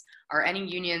demands? Are any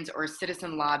unions or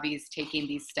citizen lobbies taking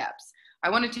these steps? I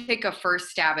wanted to take a first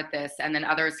stab at this, and then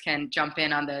others can jump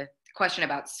in on the question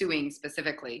about suing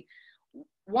specifically.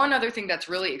 One other thing that's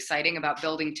really exciting about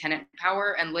building tenant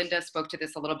power, and Linda spoke to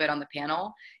this a little bit on the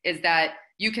panel, is that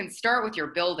you can start with your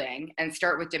building and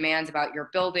start with demands about your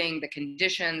building, the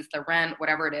conditions, the rent,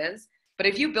 whatever it is. But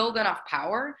if you build enough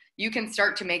power, you can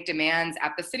start to make demands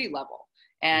at the city level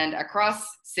and across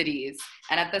cities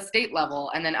and at the state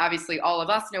level. And then obviously all of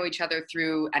us know each other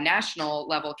through a national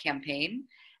level campaign.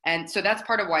 And so that's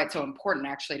part of why it's so important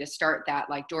actually to start that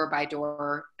like door by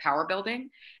door power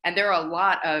building. And there are a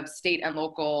lot of state and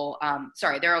local,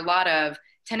 there are a lot of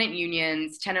tenant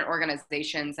unions, tenant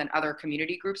organizations, and other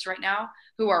community groups right now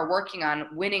who are working on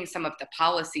winning some of the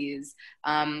policies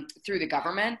through the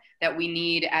government that we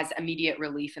need as immediate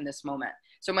relief in this moment.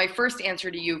 So my first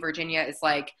answer to you, Virginia, is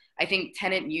like, I think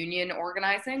tenant union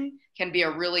organizing can be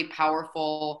a really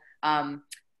powerful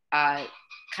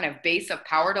kind of base of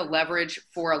power to leverage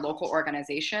for a local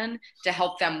organization to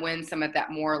help them win some of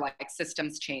that more like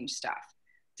systems change stuff.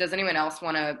 Does anyone else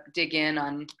want to dig in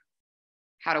on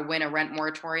how to win a rent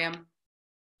moratorium?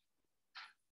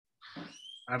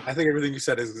 I think everything you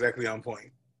said is exactly on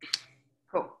point.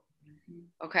 Cool.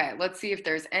 Okay, let's see if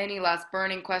there's any last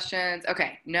burning questions.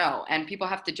 Okay, no, and people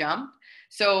have to jump.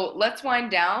 So let's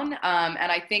wind down.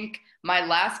 And I think my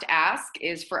last ask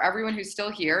is for everyone who's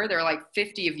still here. There are like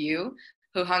 50 of you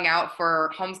who hung out for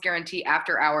Homes Guarantee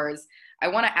After Hours. I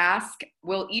want to ask,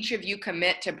 will each of you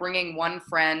commit to bringing one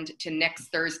friend to next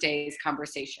Thursday's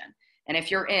conversation? And if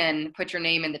you're in, put your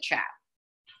name in the chat.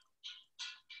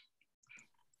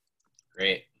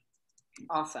 Great.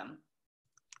 Awesome.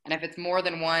 And if it's more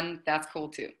than one, that's cool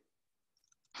too.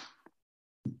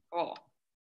 Cool.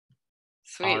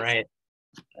 Sweet. All right.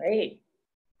 Great.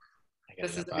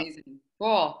 This is amazing.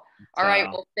 Cool. All right.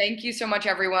 Well, thank you so much,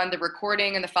 everyone. The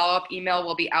recording and the follow-up email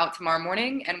will be out tomorrow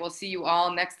morning, and we'll see you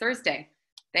all next Thursday.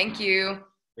 Thank you.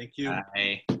 Thank you.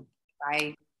 Bye.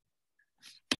 Bye.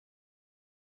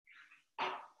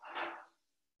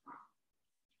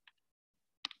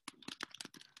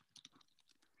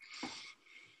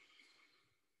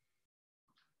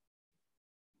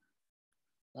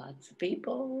 Lots of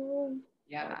people.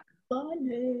 Yeah.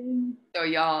 Funny. So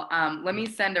y'all, let me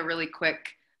send a really quick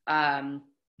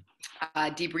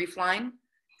debrief line.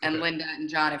 And Okay. Linda and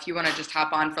John, if you want to just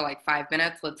hop on for like 5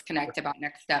 minutes, let's connect about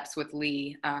next steps with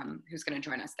Lee, who's going to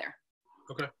join us there.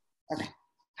 Okay. Okay.